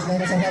pagkatong bounce lang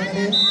na sa ball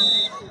nili.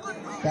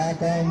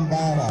 Takkan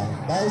Bara.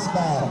 Bounce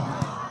bar.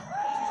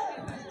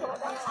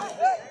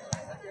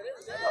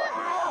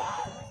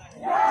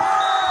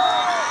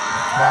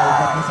 Ball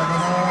back na sa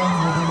gano'n.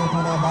 Mudi mo po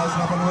na bounce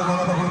na kami yung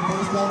pagkatong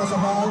lang na sa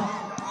ball.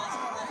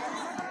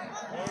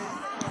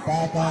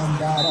 Takkan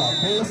Bara.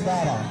 Pace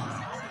Bara.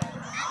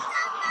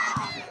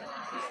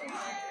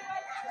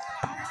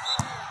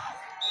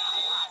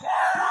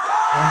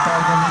 Antar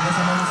dito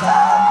sa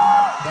Mansan.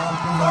 Dahil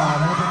pula.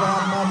 Mudu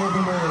lahat na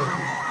mudu mo.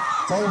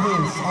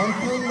 Service.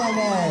 Anting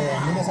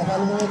naman. Muna sa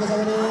palunod ka sa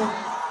muli.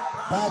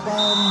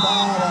 Takkan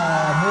Bara.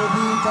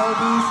 Mudu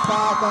service.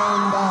 Takkan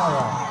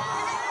Bara.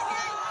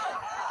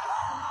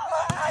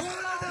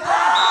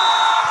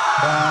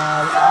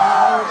 Ball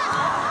out.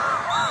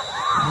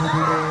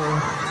 Mudu mo.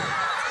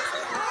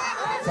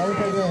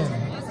 Serve again.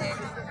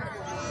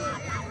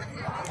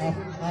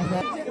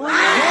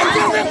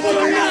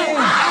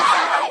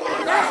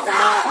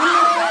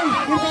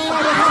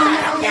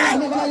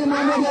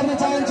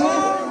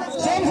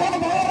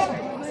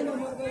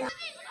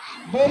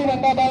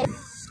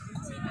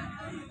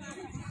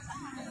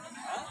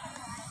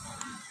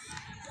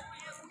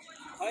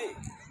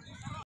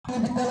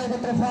 विद्यालय को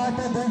तर्फबाट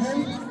दुई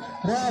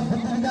र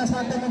बुद्धि विकास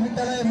माध्यमिक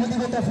विद्यालय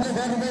मुदिको तर्फले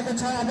गर्नुभएको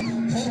छ।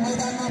 खेल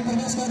मैदानमा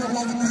प्रवेश गर्नको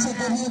लागि निषेध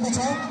गरिएको छ।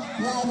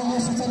 यहाँले यो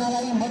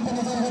सूचनालाई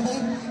मध्यनजर गर्दै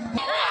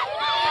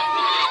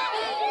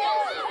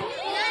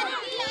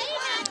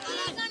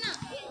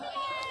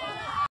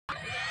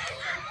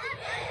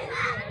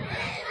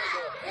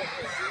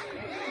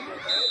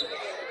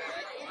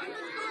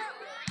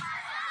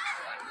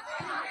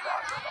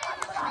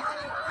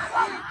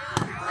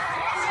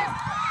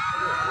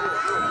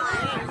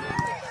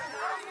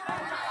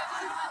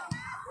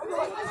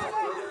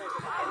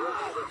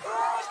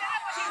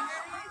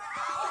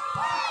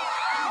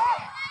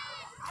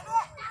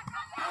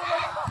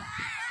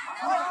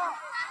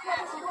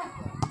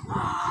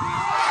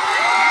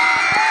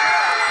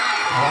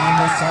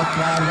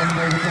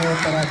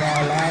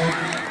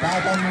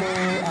Tatanlo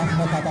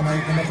आफ्नो खातामा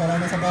एकदमै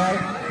चलाउने छ बल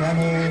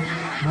यानी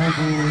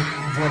मुदी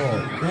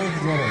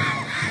 0-1-0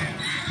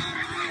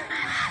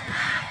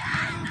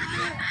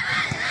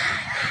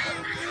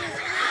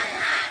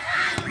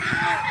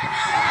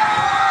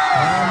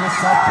 राम्रो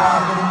शट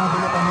प्रहार गरी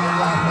मुदीले पनि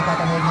आफ्नो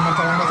खातामा एकदमै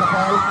चलाउने छ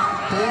बल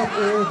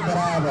 1-1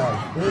 बराबर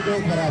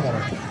 1-1 बराबर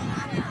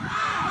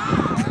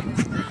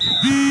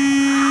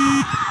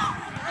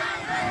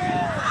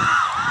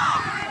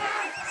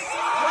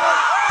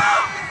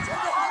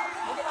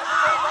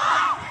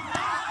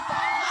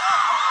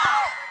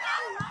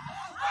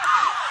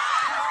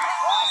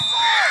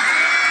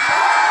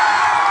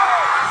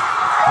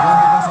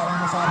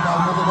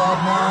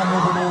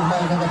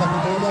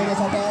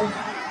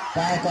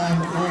Takkan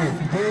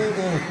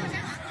D1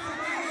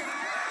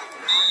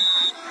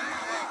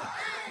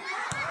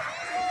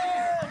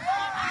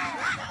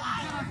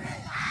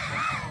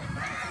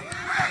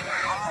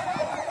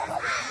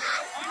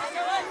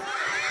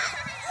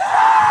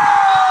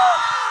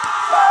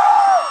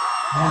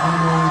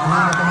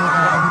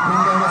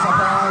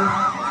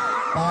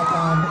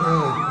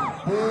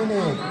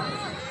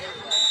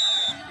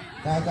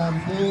 Takkan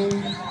tim,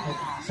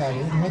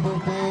 sorry, middle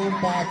team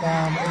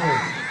Takkan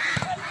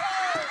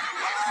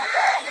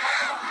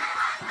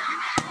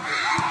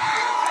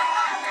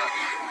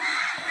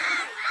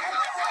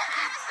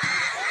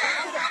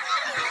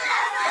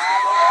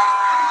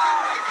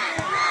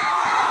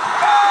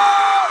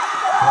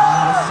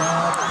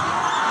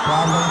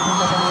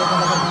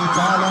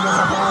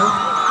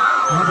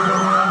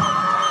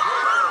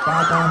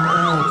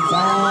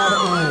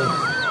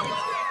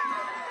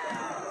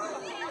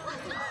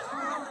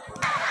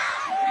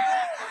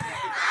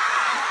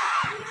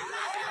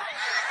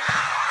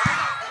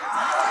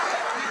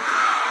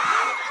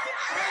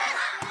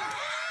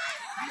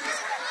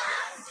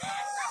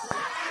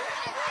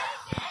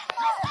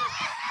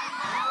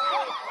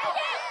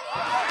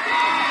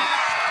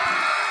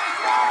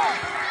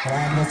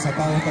Rambut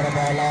sekali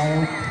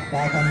terbalau,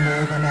 takkan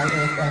mengenai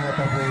ekang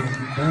apapun.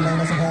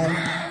 Ulang sekali,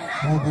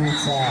 mobil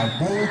sab,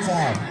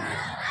 becak.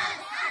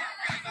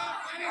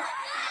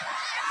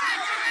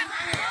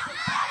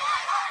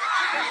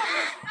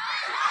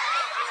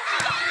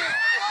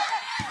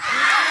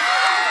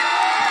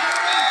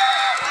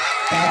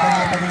 Takkan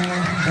apapun,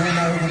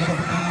 mulai dengan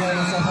kepentingan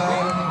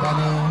sekali, dan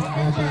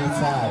mobil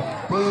sab,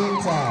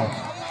 becak.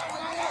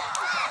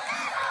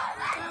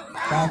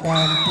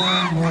 Takkan pun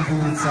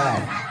mobil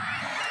sab.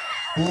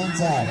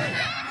 Pincar.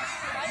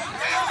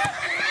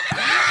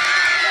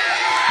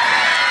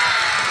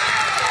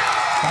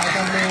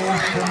 Takkan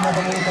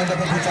menemukan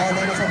dapat bicara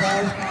dengan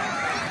sekali.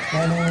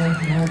 Lalu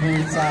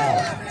mobilisar,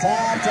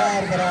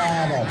 car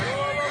berabar.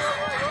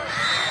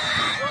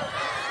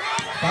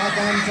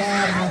 Takkan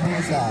car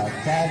mobilisar,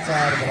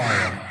 car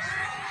berabar.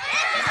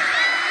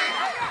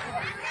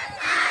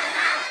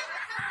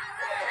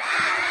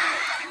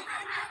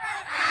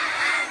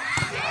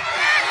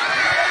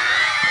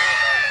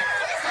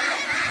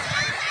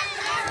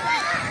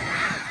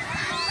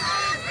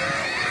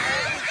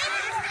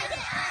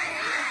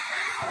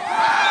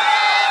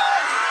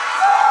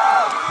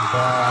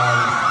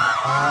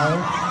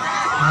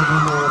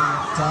 Mobilid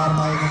 4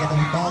 may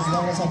kagatang pass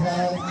lang na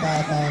sablay.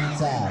 Tatang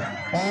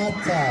 4.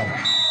 4.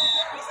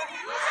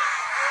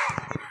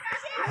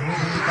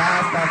 Mobilid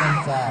pass. Tatang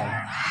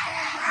 4.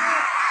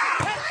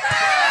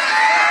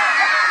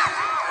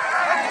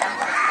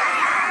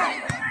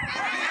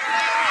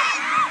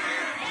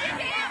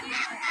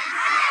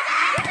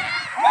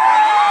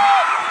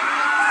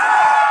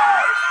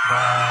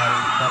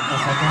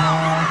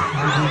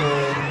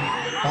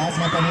 Pass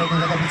matanya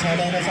dengan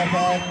kebicaraan yang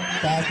sampai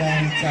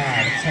takkan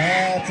car.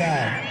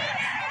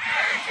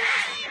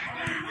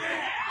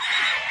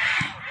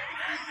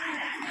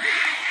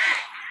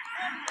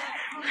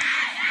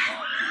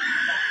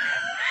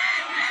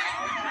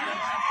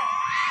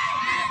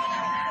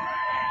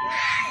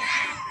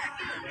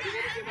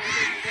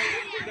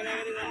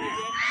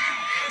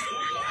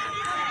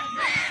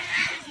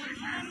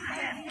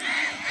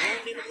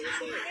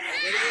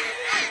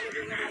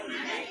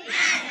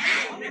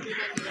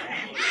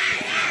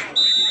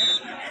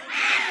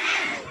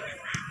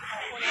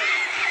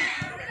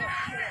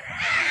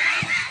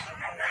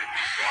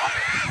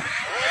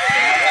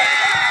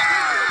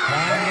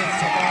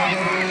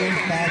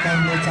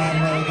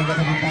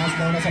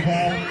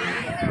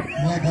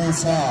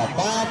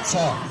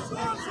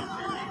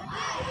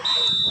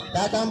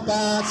 Datang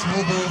pas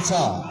mobil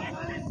cok.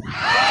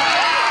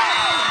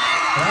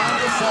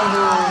 Randy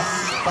Service.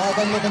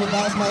 Takkan mobil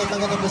pas mai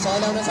tangga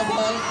bersalah na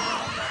sampai.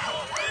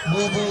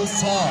 Mobil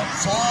cok.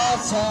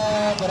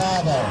 Cok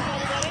berada.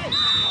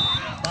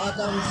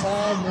 Takkan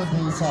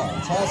mobil cok.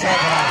 Cok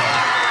berada.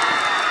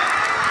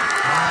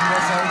 Randy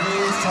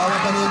Service. Cara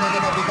kami nak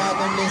kita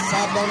takkan ni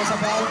sabda na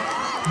sampai.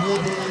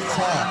 Mobil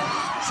cok.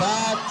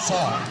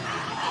 Cok.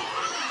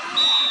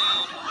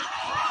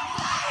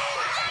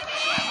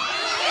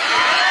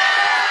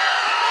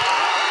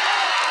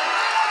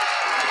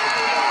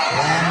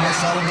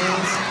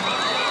 Service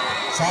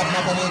saat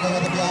mata ni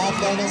dengan tepi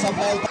after yang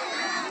sampai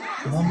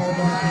nomor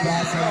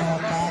 13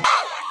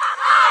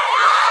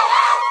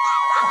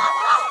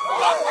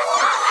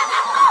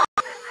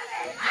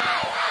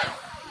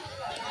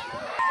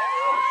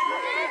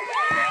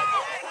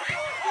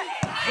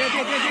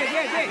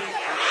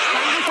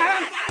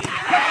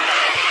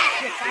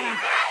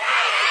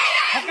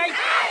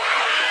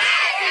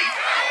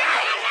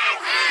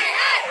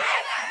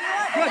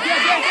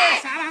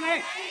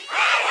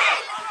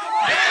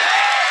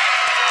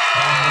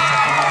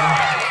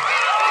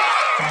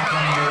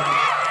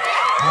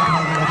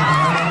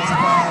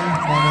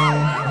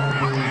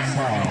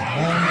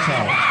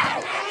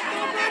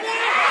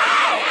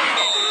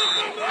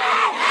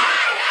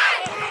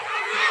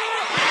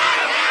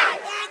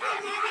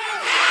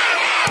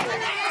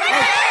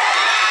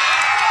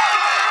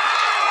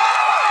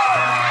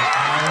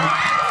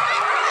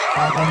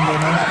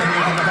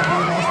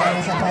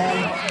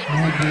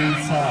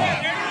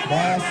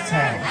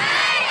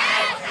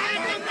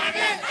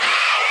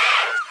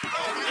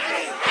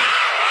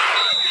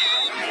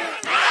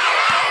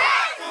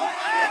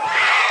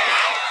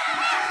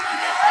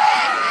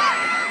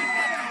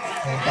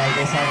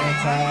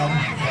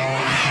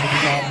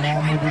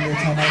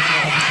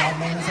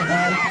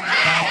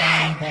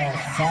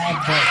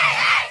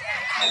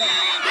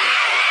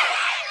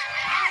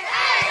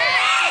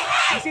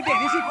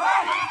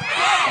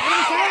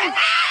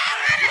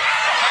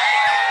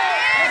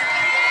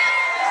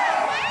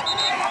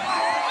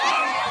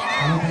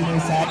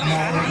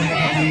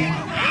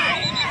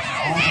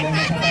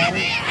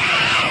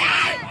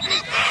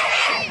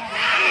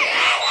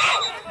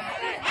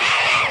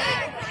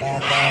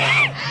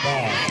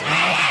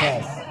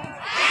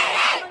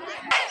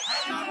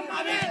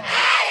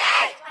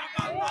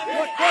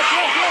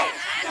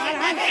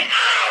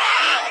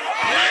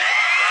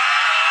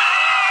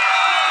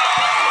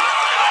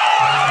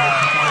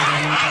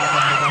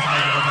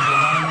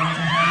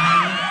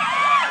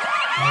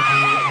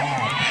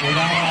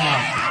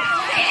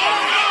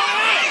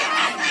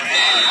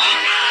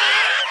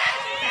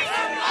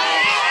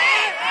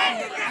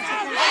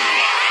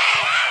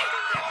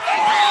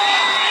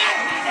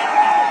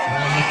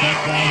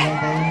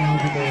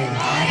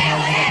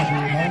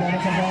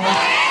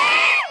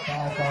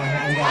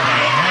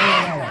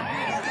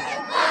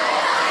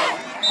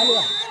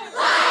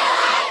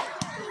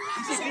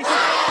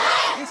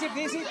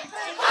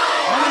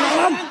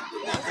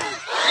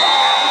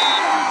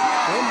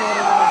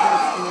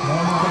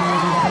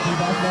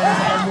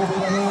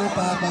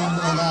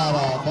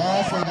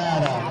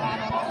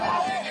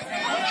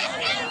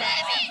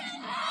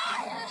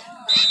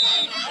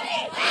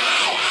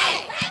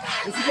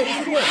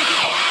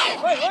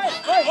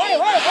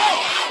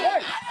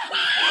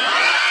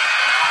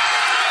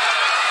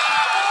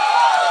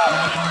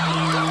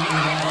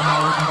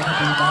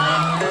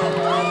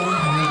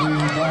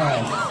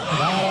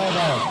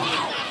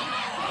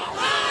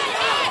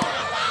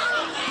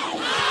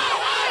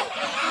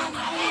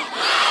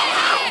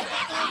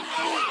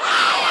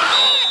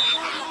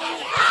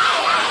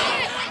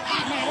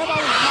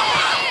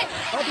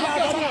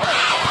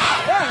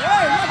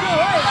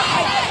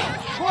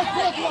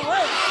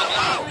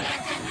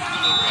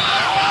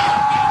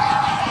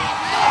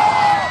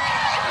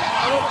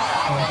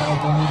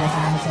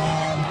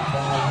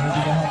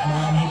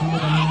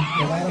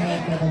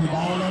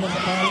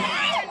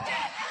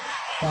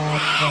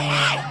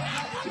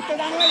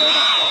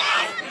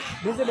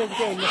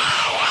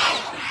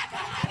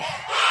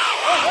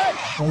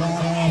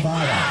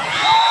 Bara.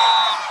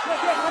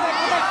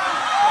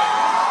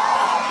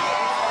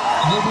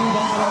 Mudi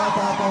Bara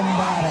Tatang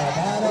Bara.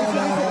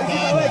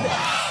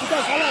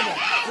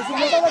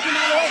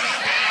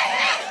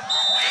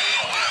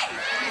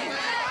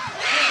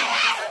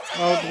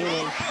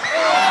 Out.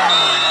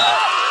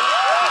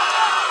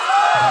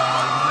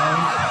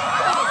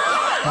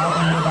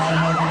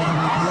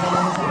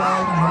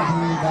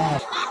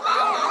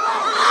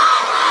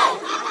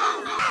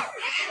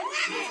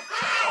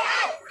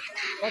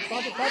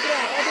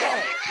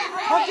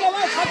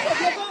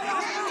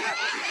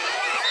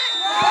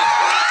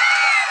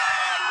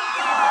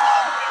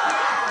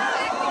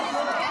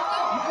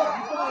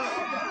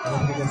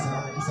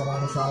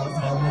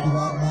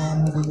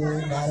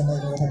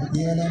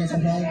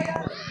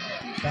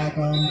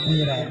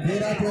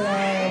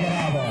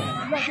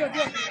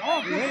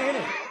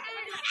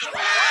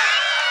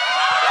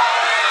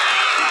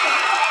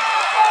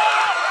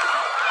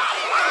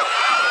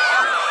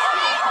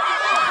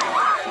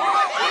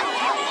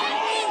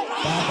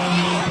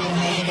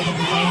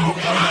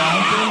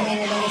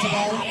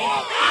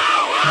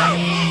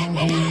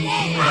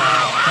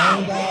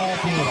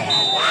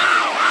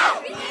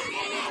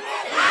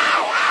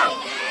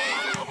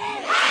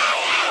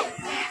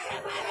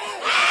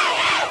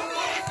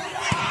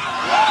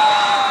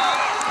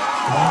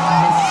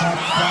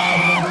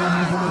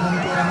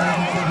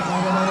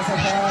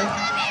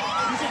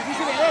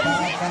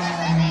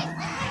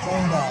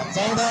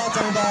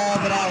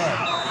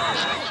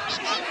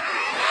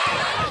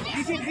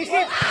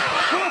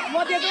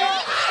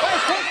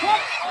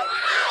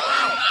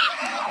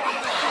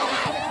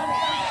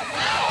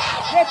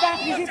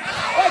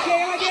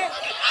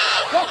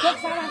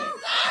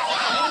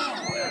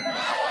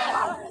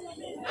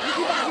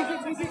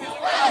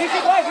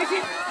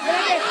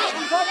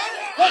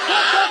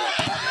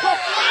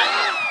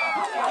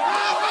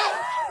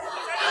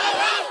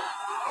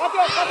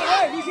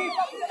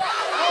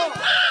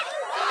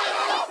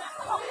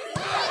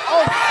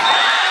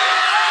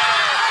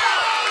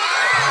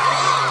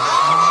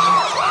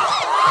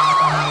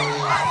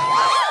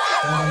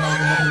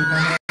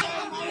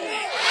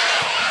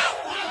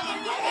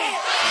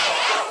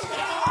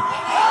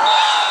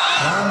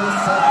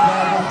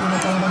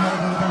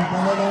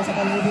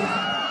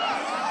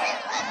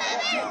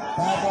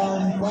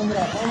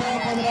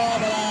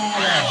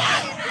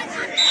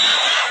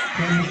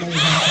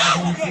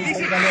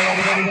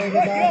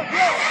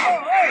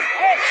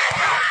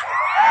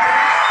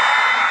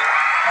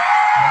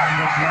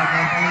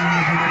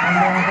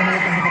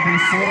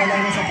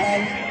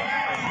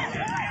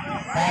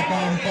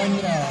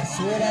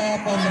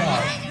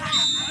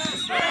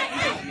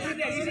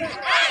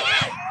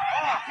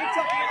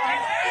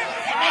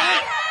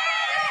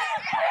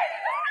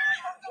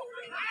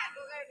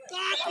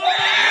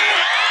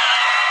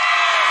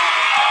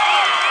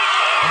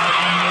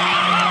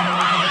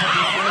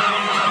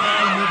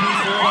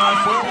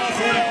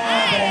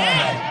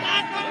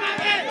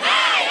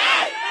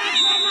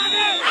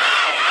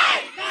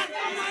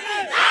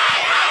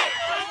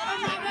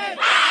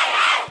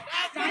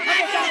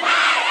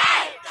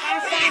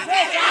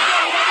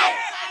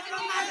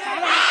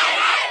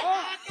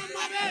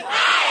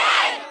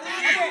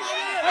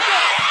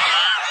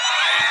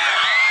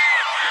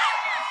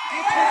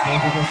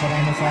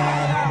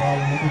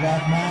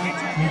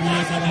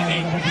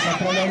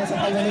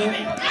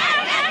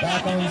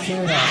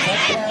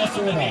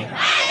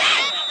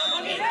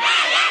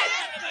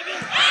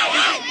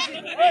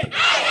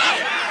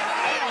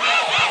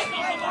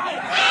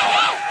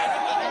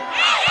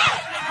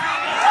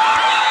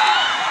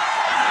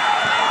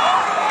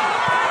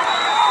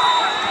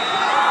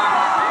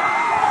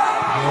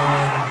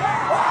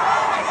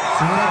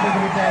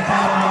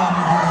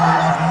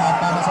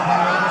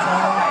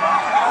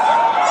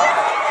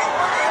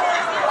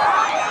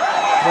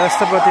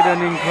 राष्ट्रपति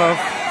running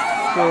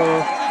क्लबको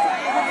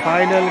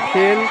final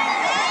खेल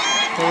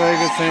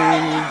तपाईको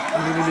चाहिँ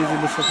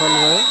लिनु सफल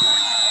भयो।